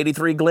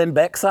 1983 Glenn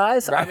Beck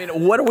size? Right. I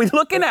mean, what are we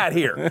looking at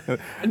here?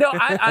 No,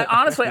 I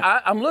honestly,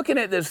 I'm looking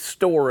at this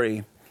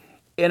story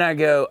and I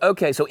go,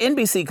 okay, so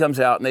NBC comes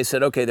out and they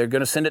said, okay, they're going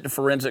to send it to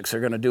forensics.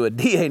 They're going to do a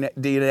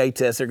DNA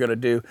test. They're going to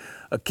do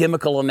a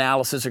chemical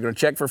analysis. They're going to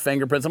check for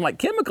fingerprints. I'm like,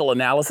 chemical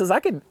analysis? I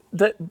could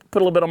put a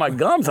little bit on my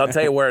gums. I'll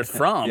tell you where it's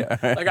from.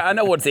 Like, I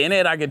know what's in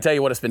it. I can tell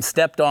you what it's been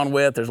stepped on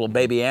with. There's a little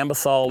baby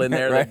ambisol in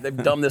there. Right. They've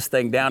dumbed this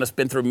thing down. It's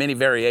been through many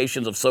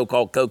variations of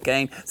so-called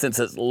cocaine since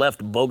it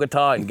left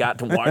Bogota and got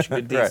to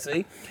Washington, D.C.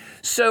 Right.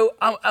 So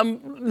I'm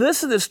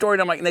listening to this story,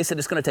 and I'm like, and they said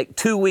it's going to take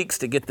 2 weeks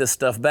to get this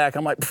stuff back.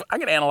 I'm like, I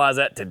can analyze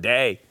that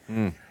today.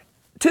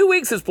 2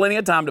 weeks is plenty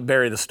of time to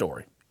bury the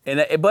story.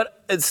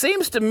 But it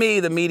seems to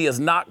me the media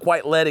is not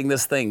quite letting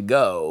this thing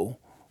go,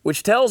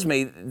 which tells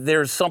me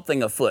there's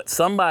something afoot.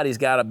 Somebody's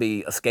got to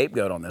be a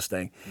scapegoat on this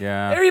thing.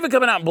 Yeah. They're even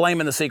coming out and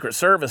blaming the Secret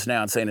Service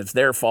now and saying it's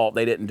their fault.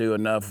 They didn't do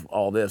enough,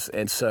 all this.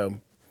 And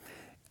so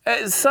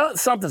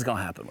something's going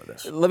to happen with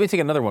this. Let me take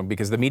another one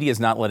because the media is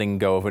not letting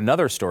go of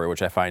another story,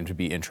 which I find to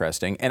be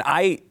interesting. And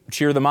I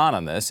cheer them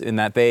on this in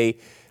that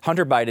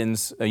Hunter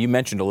Biden's, you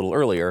mentioned a little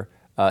earlier,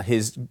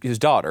 his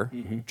daughter,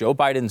 Joe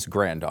Biden's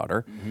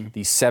granddaughter,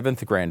 the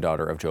seventh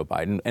granddaughter of Joe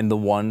Biden, and the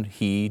one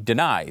he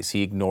denies,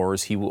 he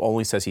ignores, he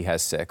only says he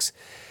has 6.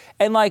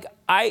 And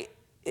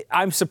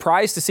I'm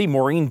surprised to see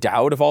Maureen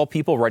Dowd, of all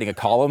people, writing a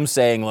column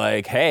saying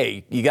like,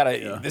 hey, you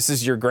gotta, this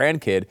is your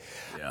grandkid.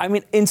 Yeah. I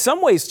mean, in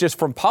some ways, just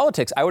from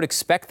politics, I would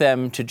expect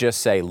them to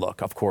just say,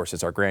 look, of course,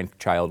 it's our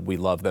grandchild, we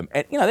love them.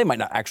 And, they might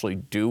not actually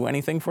do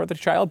anything for the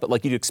child, but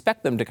like you'd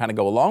expect them to kind of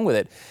go along with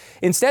it.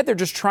 Instead, they're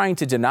just trying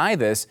to deny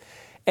this.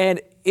 And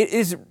it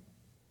is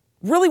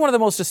really one of the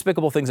most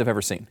despicable things I've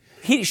ever seen.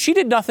 She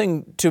did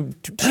nothing she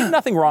did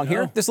nothing wrong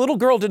here. This little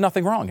girl did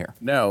nothing wrong here.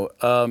 No,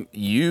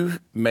 you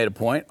made a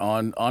point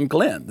on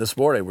Glenn this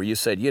morning where you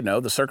said,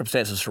 the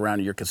circumstances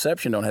surrounding your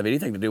conception don't have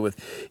anything to do with,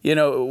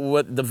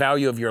 what the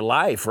value of your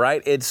life,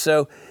 right? It's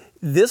so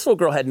this little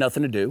girl had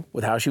nothing to do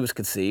with how she was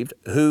conceived,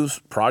 whose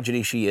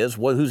progeny she is,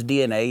 whose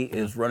DNA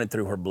is running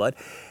through her blood.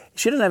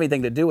 She doesn't have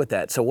anything to do with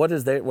that. So what are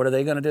they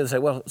going to do? They say,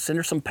 well, send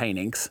her some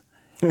paintings.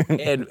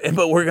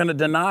 But we're going to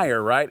deny her,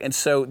 right? And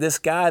so this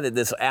guy,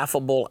 this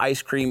affable,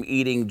 ice cream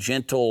eating,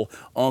 gentle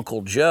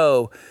Uncle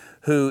Joe,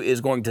 who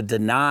is going to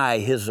deny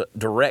his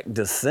direct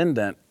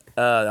descendant.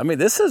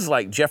 This is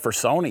like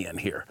Jeffersonian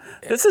here.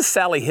 This is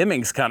Sally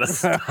Hemings kind of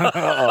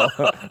stuff.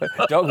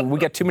 We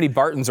got too many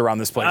Bartons around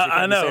this place.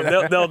 I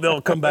know. They'll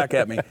come back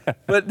at me.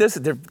 But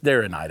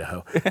they're in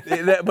Idaho.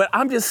 But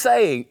I'm just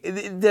saying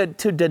that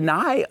to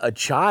deny a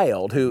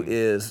child who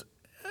is,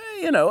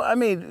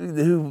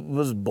 who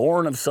was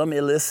born of some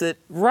illicit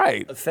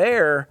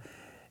affair,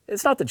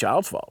 it's not the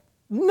child's fault.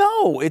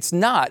 No, it's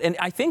not. And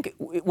I think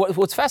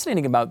what's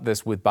fascinating about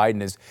this with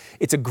Biden is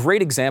it's a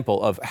great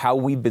example of how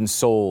we've been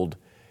sold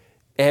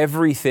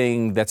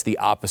everything that's the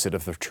opposite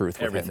of the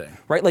truth with him,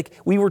 right? Like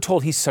we were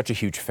told he's such a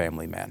huge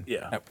family man.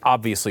 Yeah. Now,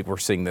 obviously, we're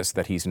seeing this,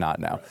 that he's not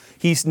now. Right.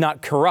 He's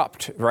not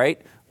corrupt, right?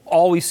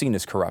 All we've seen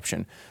is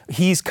corruption.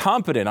 He's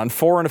competent on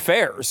foreign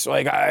affairs.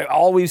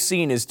 All we've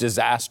seen is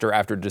disaster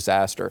after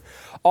disaster.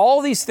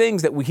 All these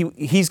things that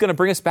he's going to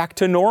bring us back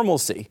to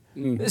normalcy.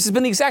 This has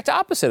been the exact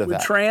opposite of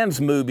that. Trans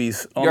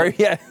movies on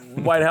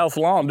White House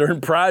lawn during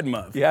Pride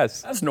Month.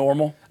 Yes, that's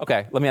normal.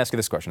 Okay, let me ask you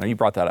this question. Now you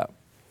brought that up.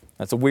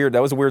 That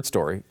was a weird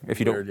story. If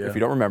you don't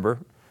remember,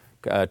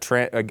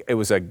 it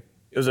was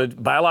a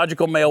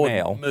biological male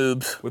with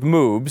moobs. With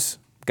moobs.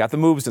 Got the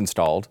moves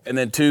installed. And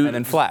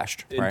then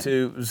flashed.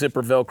 Into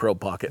zipper Velcro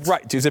pockets.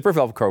 Right, 2 zipper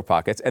Velcro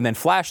pockets, and then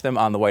flashed them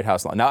on the White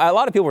House lawn. Now, a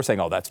lot of people were saying,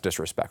 that's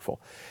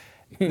disrespectful.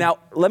 Now,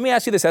 let me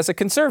ask you this as a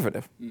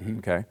conservative,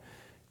 okay?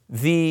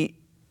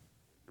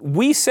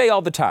 We say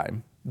all the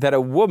time that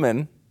a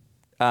woman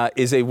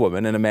is a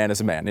woman and a man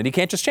is a man, and you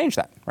can't just change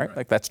that, right?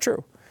 Like, that's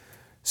true.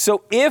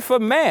 So if a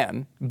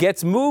man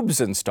gets moobs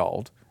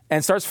installed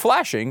and starts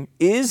flashing,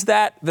 is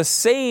that the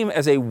same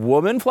as a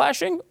woman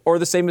flashing or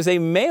the same as a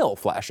male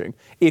flashing?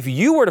 If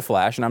you were to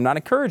flash, and I'm not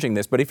encouraging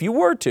this, but if you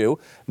were to,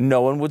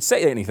 no one would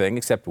say anything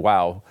except,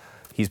 wow,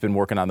 he's been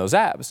working on those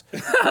abs.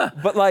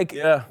 But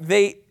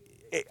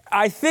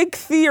I think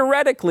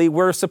theoretically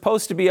we're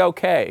supposed to be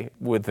okay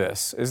with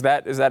this. Is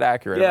that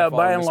accurate? Yeah,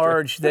 by and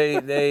large,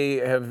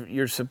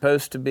 you're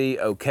supposed to be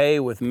okay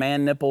with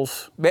man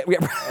nipples.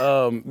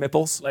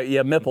 Nipples? Nipples.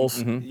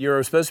 Mm-hmm.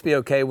 You're supposed to be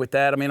okay with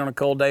that. On a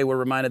cold day, we're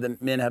reminded that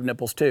men have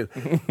nipples too.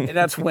 And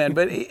that's when.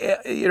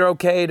 But you're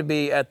okay to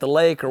be at the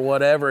lake or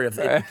whatever. If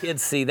the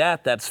kids see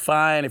that, that's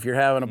fine if you're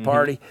having a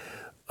party.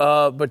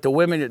 But the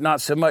women, not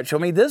so much.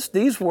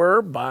 These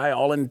were, by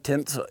all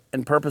intents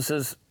and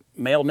purposes,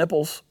 male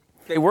nipples.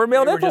 They were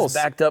male nipples. They were just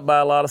backed up by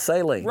a lot of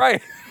saline.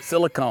 Right.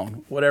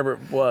 Silicone, whatever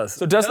it was.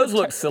 So those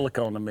look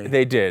silicone to me.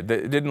 They did.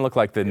 It didn't look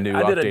like the new updated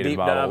models. I did a deep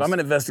dive. I'm an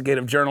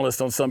investigative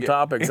journalist on some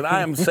topics, and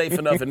I am safe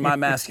enough in my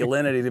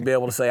masculinity to be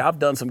able to say I've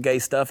done some gay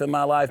stuff in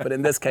my life, but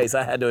in this case,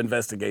 I had to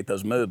investigate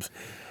those moves.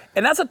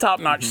 And that's a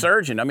top-notch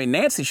surgeon.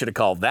 Nancy should have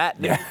called that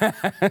dude.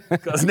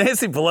 Because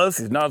Nancy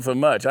Pelosi's not so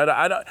much.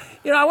 I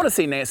want to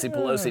see Nancy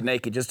Pelosi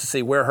naked just to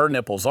see where her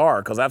nipples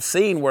are, because I've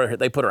seen where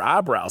they put her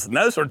eyebrows, and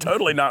those are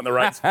totally not in the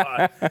right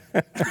spot.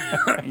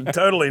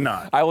 Totally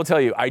not. I will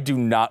tell you, I do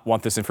not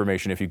want this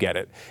information if you get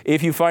it.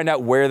 If you find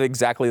out where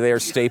exactly they are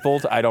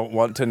stapled, I don't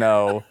want to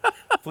know.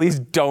 Please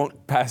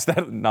don't pass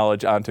that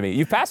knowledge on to me.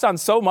 You've passed on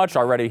so much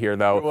already here,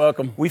 though. You're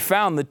welcome. We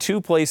found the 2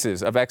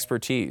 places of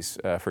expertise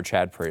for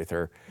Chad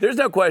Prather. There's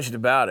no question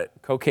about it.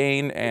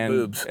 Cocaine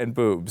and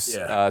boobs.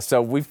 Yeah.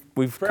 So we've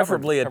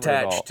preferably covered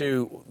attached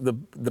to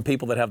the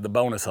people that have the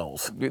bonus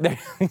holes.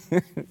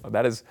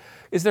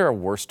 Is there a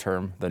worse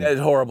term than that? Is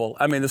horrible.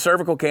 The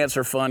Cervical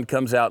Cancer Fund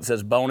comes out and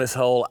says bonus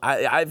hole.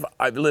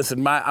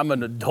 Listen. I'm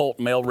an adult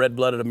male,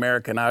 red-blooded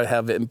American. I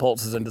have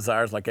impulses and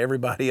desires like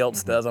everybody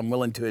else does. I'm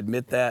willing to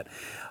admit that.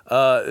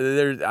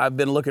 I've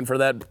been looking for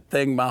that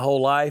thing my whole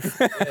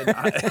life,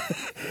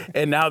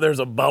 and now there's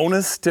a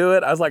bonus to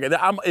it. I was like,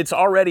 it's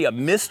already a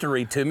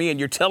mystery to me, and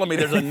you're telling me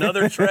there's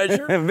another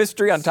treasure? A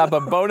mystery on top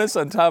of bonus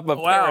on top of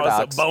paradox.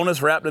 Wow, it's a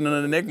bonus wrapped in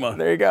an enigma.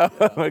 There you go.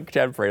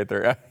 Chad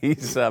Prather.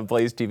 He's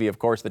Blaze TV. Of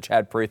course, the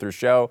Chad Prather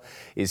Show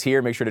is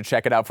here. Make sure to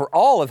check it out for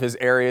all of his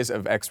areas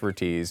of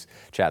expertise.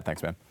 Chad,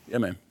 thanks, man. Yeah,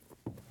 man.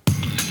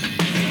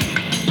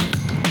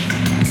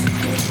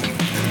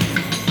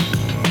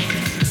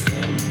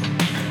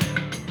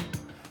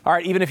 All All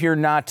right, even if you're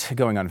not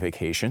going on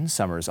vacation,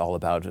 summer is all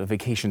about a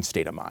vacation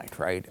state of mind,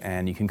 right?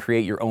 And you can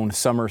create your own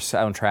summer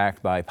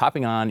soundtrack by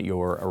popping on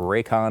your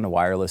Raycon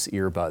wireless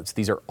earbuds.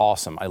 These are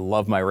awesome. I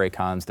love my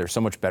Raycons. They're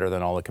so much better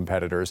than all the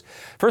competitors.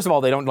 First of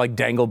all, they don't like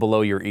dangle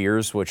below your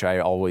ears, which I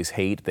always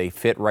hate. They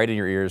fit right in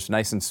your ears,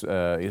 nice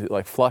and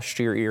like flush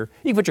to your ear.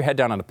 You can put your head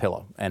down on a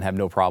pillow and have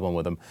no problem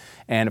with them.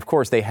 And of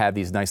course, they have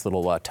these nice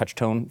little touch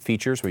tone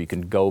features where you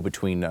can go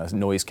between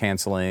noise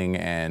canceling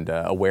and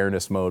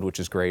awareness mode, which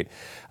is great.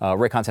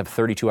 Raycons have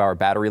 32-hour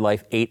battery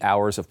life, 8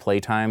 hours of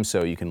playtime,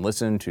 so you can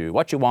listen to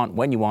what you want,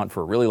 when you want,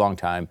 for a really long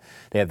time.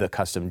 They have the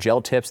custom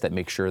gel tips that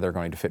make sure they're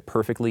going to fit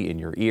perfectly in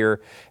your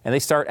ear, and they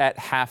start at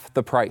half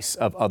the price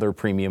of other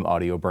premium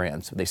audio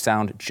brands. They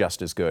sound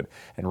just as good,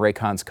 and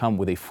Raycons come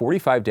with a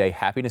 45-day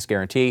happiness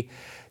guarantee,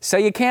 so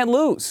you can't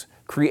lose.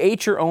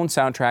 Create your own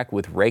soundtrack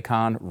with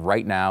Raycon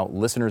right now.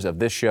 Listeners of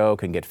this show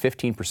can get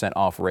 15%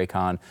 off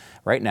Raycon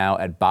right now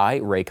at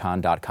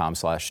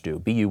buyraycon.com/Stu.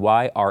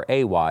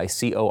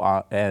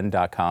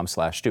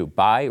 BUYRAYCON.com/Stu.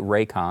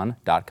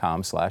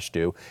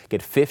 Buyraycon.com/Stu.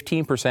 Get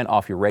 15%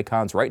 off your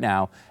Raycons right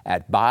now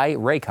at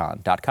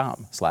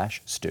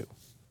buyraycon.com/Stu.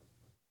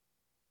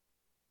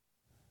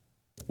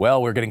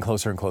 Well, we're getting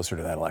closer and closer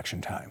to that election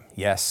time.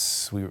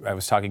 Yes, I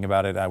was talking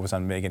about it. I was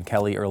on Megyn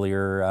Kelly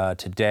earlier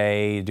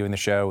today doing the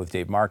show with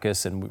Dave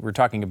Marcus, and we were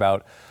talking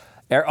about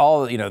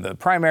all, the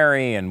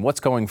primary and what's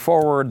going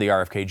forward, the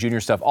RFK Jr.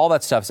 stuff, all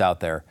that stuff's out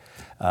there.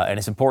 And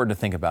it's important to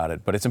think about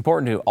it, but it's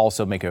important to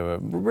also make a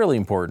really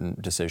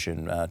important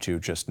decision to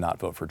just not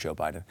vote for Joe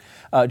Biden.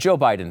 Joe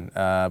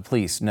Biden,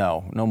 please,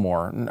 no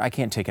more. I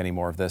can't take any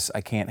more of this.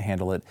 I can't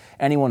handle it.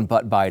 Anyone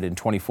but Biden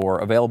 24,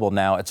 available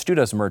now at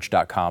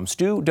StuDoesMerch.com.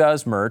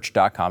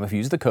 StuDoesMerch.com. If you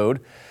use the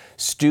code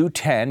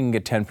Stu10, you can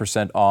get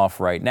 10% off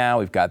right now.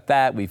 We've got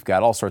that. We've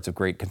got all sorts of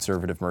great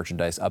conservative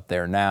merchandise up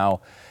there now.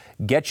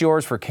 Get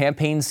yours for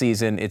campaign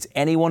season. It's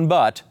anyone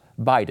but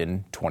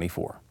Biden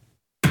 24.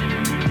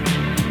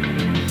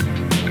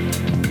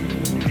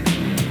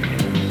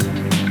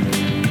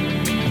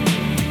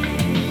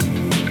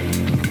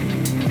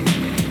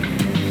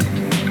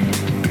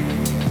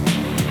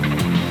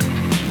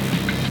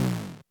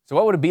 So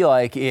what would it be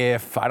like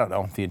if, I don't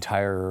know, the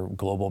entire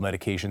global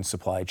medication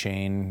supply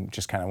chain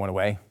just kind of went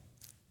away?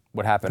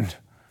 What happened?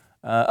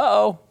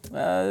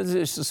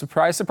 It's a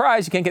surprise,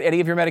 surprise, you can't get any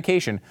of your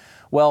medication.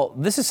 Well,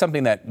 this is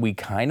something that we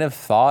kind of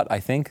thought, I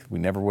think, we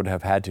never would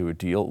have had to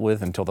deal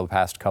with until the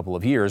past couple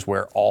of years,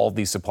 where all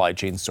these supply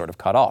chains sort of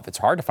cut off. It's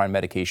hard to find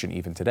medication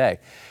even today.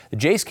 The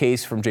Jace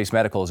case from Jace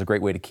Medical is a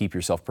great way to keep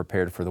yourself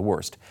prepared for the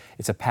worst.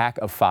 It's a pack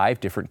of 5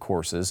 different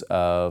courses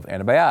of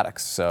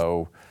antibiotics.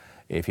 So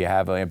if you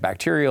have a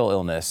bacterial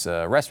illness,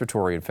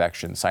 respiratory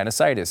infection,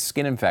 sinusitis,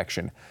 skin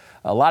infection,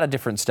 a lot of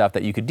different stuff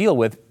that you could deal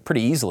with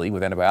pretty easily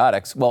with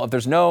antibiotics. Well, if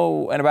there's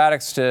no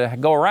antibiotics to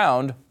go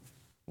around,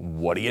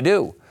 what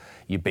do?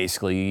 You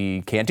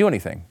basically can't do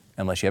anything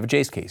unless you have a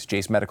Jace case.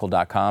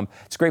 JaceMedical.com.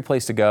 It's a great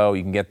place to go.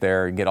 You can get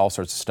there and get all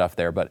sorts of stuff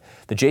there. But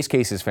the Jace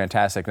case is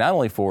fantastic, not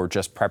only for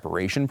just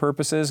preparation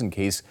purposes in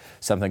case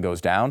something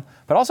goes down,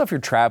 but also if you're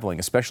traveling,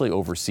 especially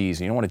overseas,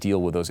 and you don't want to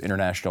deal with those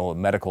international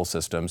medical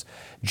systems.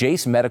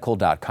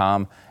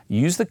 JaceMedical.com.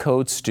 Use the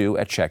code STU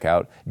at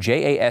checkout,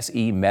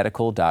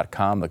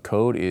 JASEmedical.com. The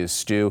code is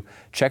STU.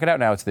 Check it out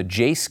now. It's the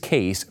Jace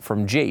case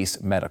from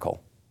Jace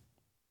Medical.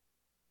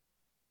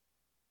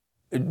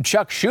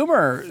 Chuck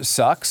Schumer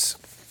sucks.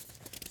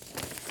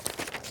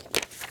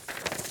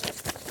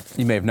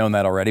 You may have known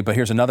that already, but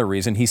here's another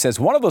reason. He says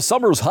one of the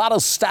summer's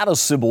hottest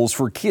status symbols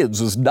for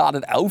kids is not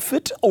an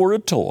outfit or a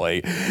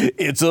toy.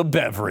 It's a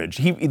beverage.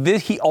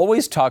 He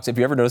always talks, if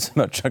you ever notice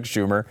about Chuck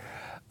Schumer,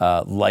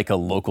 like a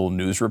local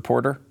news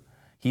reporter.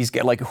 He's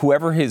got, like,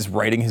 whoever is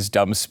writing his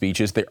dumb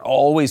speeches, they're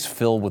always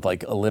filled with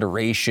like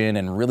alliteration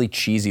and really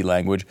cheesy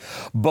language.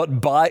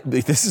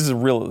 This is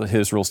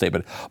his real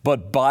statement.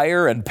 But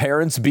buyer and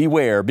parents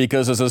beware,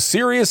 because as a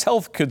serious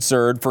health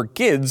concern for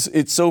kids,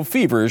 it so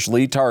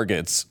feverishly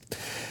targets.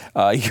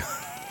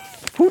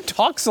 Who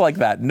talks like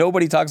that?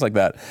 Nobody talks like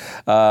that.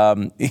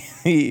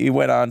 He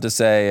went on to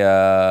say,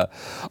 a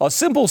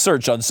simple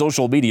search on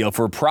social media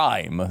for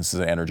Prime, this is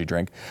an energy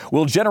drink,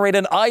 will generate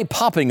an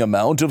eye-popping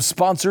amount of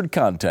sponsored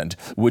content,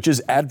 which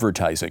is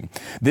advertising.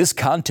 This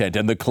content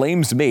and the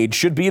claims made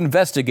should be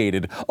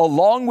investigated,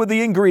 along with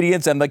the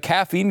ingredients and the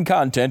caffeine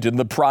content in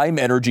the Prime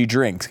energy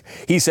drink.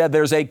 He said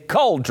there's a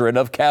cauldron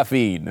of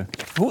caffeine.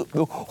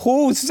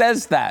 Who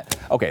says that?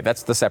 Okay,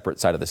 that's the separate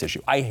side of this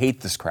issue. I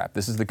hate this crap.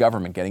 This is the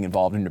government getting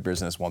involved in your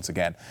business once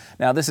again.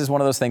 Now, this is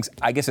one of those things,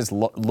 I guess it's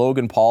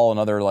Logan Paul and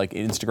other like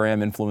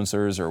Instagram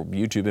influencers or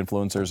YouTube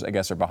influencers, I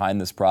guess, are behind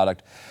this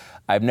product.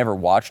 I've never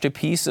watched a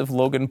piece of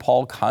Logan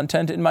Paul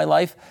content in my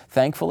life,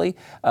 thankfully.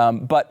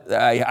 But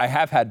I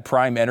have had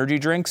Prime energy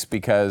drinks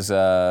because,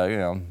 I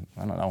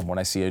don't know, when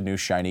I see a new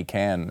shiny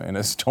can in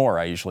a store,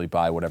 I usually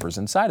buy whatever's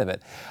inside of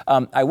it.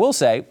 I will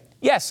say,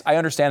 yes, I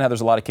understand how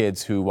there's a lot of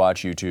kids who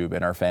watch YouTube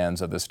and are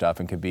fans of this stuff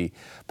and could be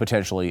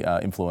potentially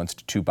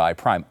influenced to buy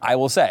Prime. I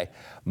will say,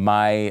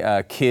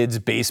 my kids'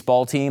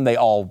 baseball team, they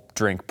all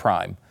drink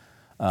Prime.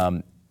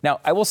 Now,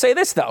 I will say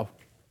this, though.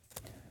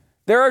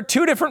 There are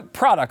two different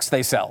products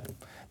they sell.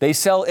 They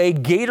sell a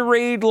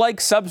Gatorade-like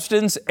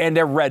substance and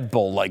a Red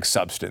Bull-like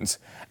substance.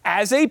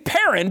 As a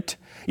parent,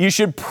 you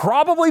should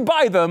probably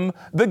buy them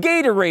the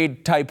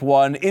Gatorade type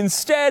one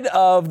instead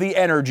of the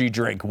energy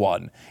drink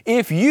one.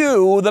 If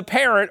you, the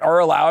parent, are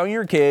allowing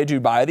your kid to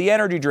buy the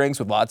energy drinks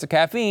with lots of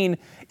caffeine,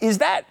 is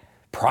that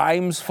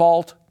Prime's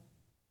fault?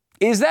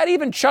 Is that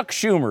even Chuck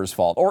Schumer's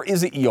fault? Or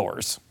is it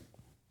yours?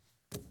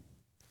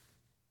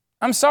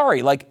 I'm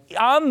sorry, like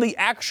on the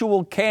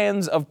actual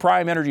cans of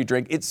Prime energy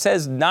drink, it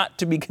says not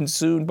to be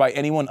consumed by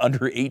anyone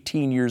under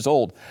 18 years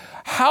old.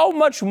 How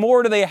much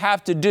more do they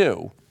have to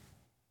do?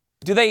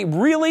 Do they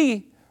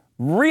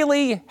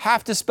really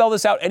have to spell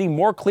this out any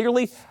more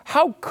clearly?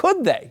 How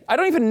could they? I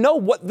don't even know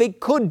what they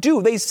could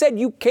do. They said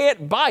you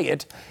can't buy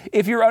it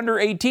if you're under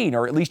 18,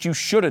 or at least you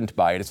shouldn't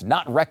buy it. It's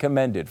not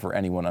recommended for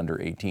anyone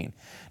under 18.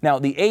 Now,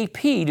 the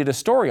AP did a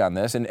story on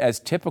this, and as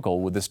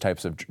typical with this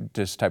type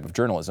of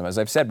journalism, as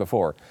I've said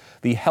before,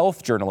 the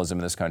health journalism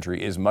in this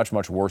country is much,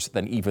 much worse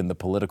than even the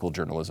political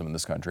journalism in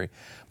this country.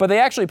 But they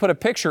actually put a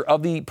picture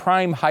of the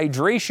Prime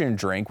hydration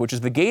drink, which is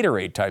the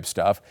Gatorade type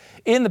stuff,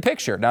 in the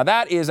picture. Now,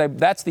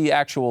 that's the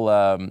actual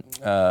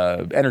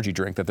energy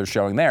drink that they're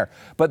showing there.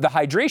 But the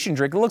hydration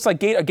drink, it looks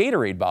like a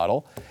Gatorade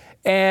bottle.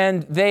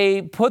 And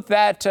they put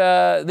that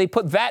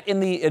in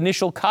the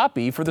initial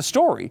copy for the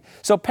story.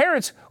 So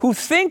parents who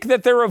think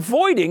that they're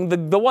avoiding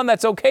the one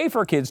that's okay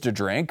for kids to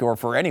drink, or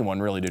for anyone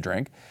really to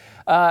drink,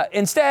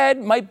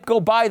 instead might go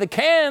buy the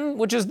can,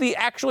 which is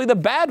actually the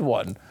bad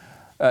one,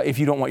 if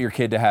you don't want your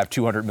kid to have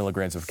 200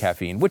 milligrams of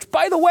caffeine, which,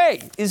 by the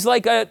way, is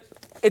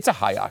it's a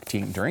high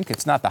octane drink.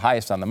 It's not the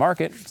highest on the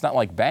market. It's not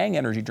like Bang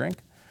energy drink.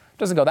 It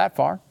doesn't go that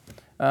far.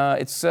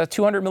 It's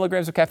 200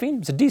 milligrams of caffeine.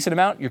 It's a decent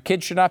amount. Your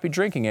kid should not be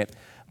drinking it.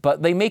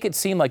 But they make it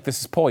seem like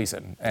this is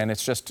poison, and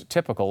it's just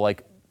typical,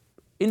 like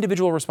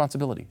individual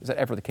responsibility. Is that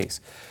ever the case?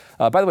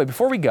 By the way,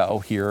 before we go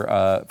here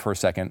for a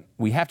second,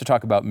 we have to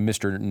talk about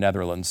Mr.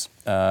 Netherlands.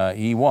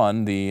 He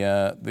won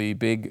the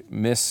big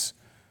Miss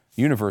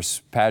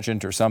Universe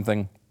pageant or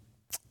something.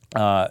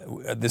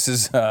 This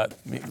is,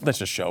 let's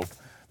just show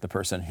the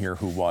person here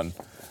who won.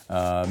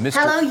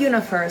 Hello,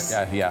 Universe.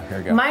 Yeah, here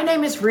we go. My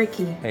name is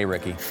Ricky. Hey,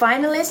 Ricky.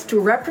 Finalist to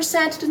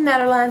represent the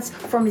Netherlands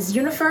for Miss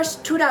Universe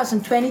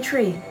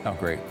 2023. Oh,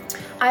 great.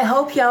 I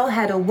hope y'all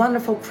had a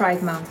wonderful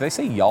Pride Month. Did they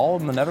say y'all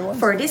in the Netherlands?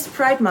 For this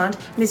Pride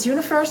Month, Miss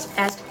Universe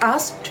asked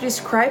us to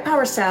describe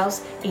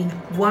ourselves in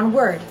one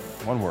word.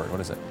 One word. What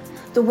is it?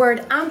 The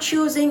word I'm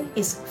choosing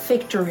is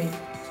victory.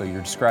 So you're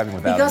describing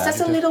without Because an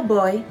as a adjective? little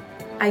boy,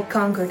 I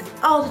conquered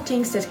all the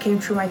things that came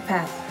through my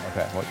path.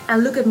 Okay. What?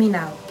 And look at me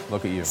now.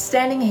 Look at you.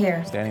 Standing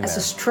here as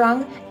a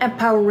strong,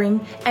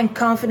 empowering, and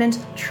confident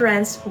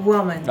trans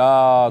woman.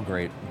 Oh,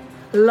 great.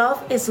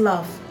 Love is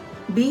love.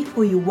 Be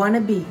who you want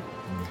to be.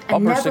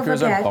 And Bumper never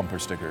stickers forget, are bumper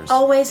stickers.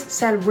 always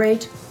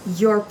celebrate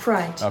your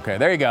pride. Okay,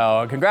 there you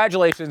go.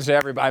 Congratulations to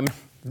everybody.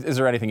 Is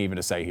there anything even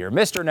to say here?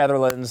 Mr.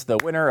 Netherlands, the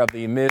winner of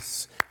the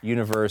Miss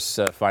Universe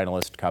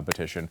finalist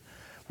competition.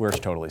 We're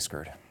totally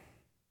screwed.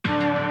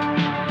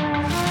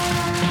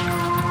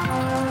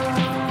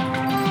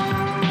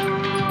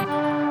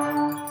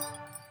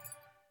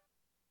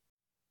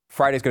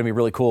 Friday's going to be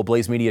really cool.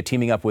 Blaze Media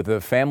teaming up with a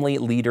family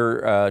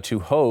leader to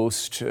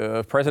host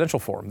a presidential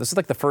forum. This is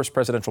like the first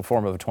presidential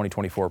forum of the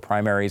 2024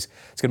 primaries.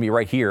 It's going to be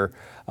right here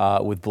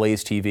with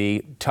Blaze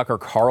TV. Tucker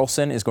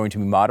Carlson is going to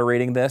be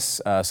moderating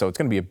this, so it's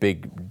going to be a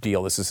big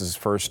deal. This is his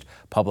first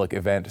public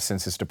event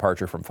since his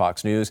departure from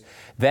Fox News.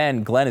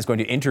 Then Glenn is going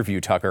to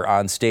interview Tucker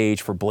on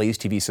stage for Blaze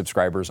TV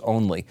subscribers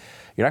only.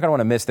 You're not going to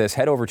want to miss this.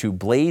 Head over to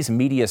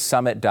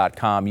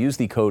blazemediasummit.com. Use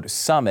the code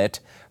SUMMIT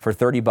for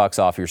 $30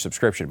 off your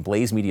subscription.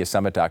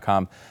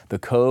 blazemediasummit.com. The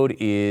code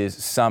is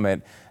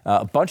SUMMIT.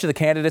 A bunch of the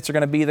candidates are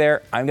going to be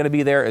there. I'm going to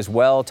be there as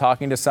well,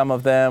 talking to some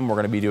of them. We're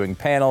going to be doing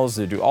panels,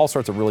 to do all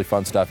sorts of really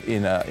fun stuff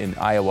in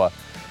Iowa.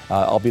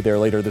 I'll be there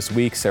later this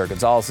week. Sarah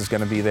Gonzalez is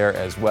going to be there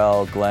as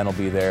well. Glenn will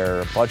be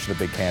there. A bunch of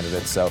the big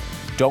candidates. So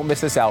don't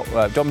miss this out.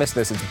 Don't miss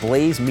this. It's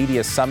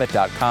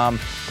blazemediasummit.com.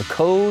 The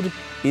code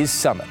is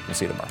SUMMIT. We'll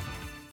see you tomorrow.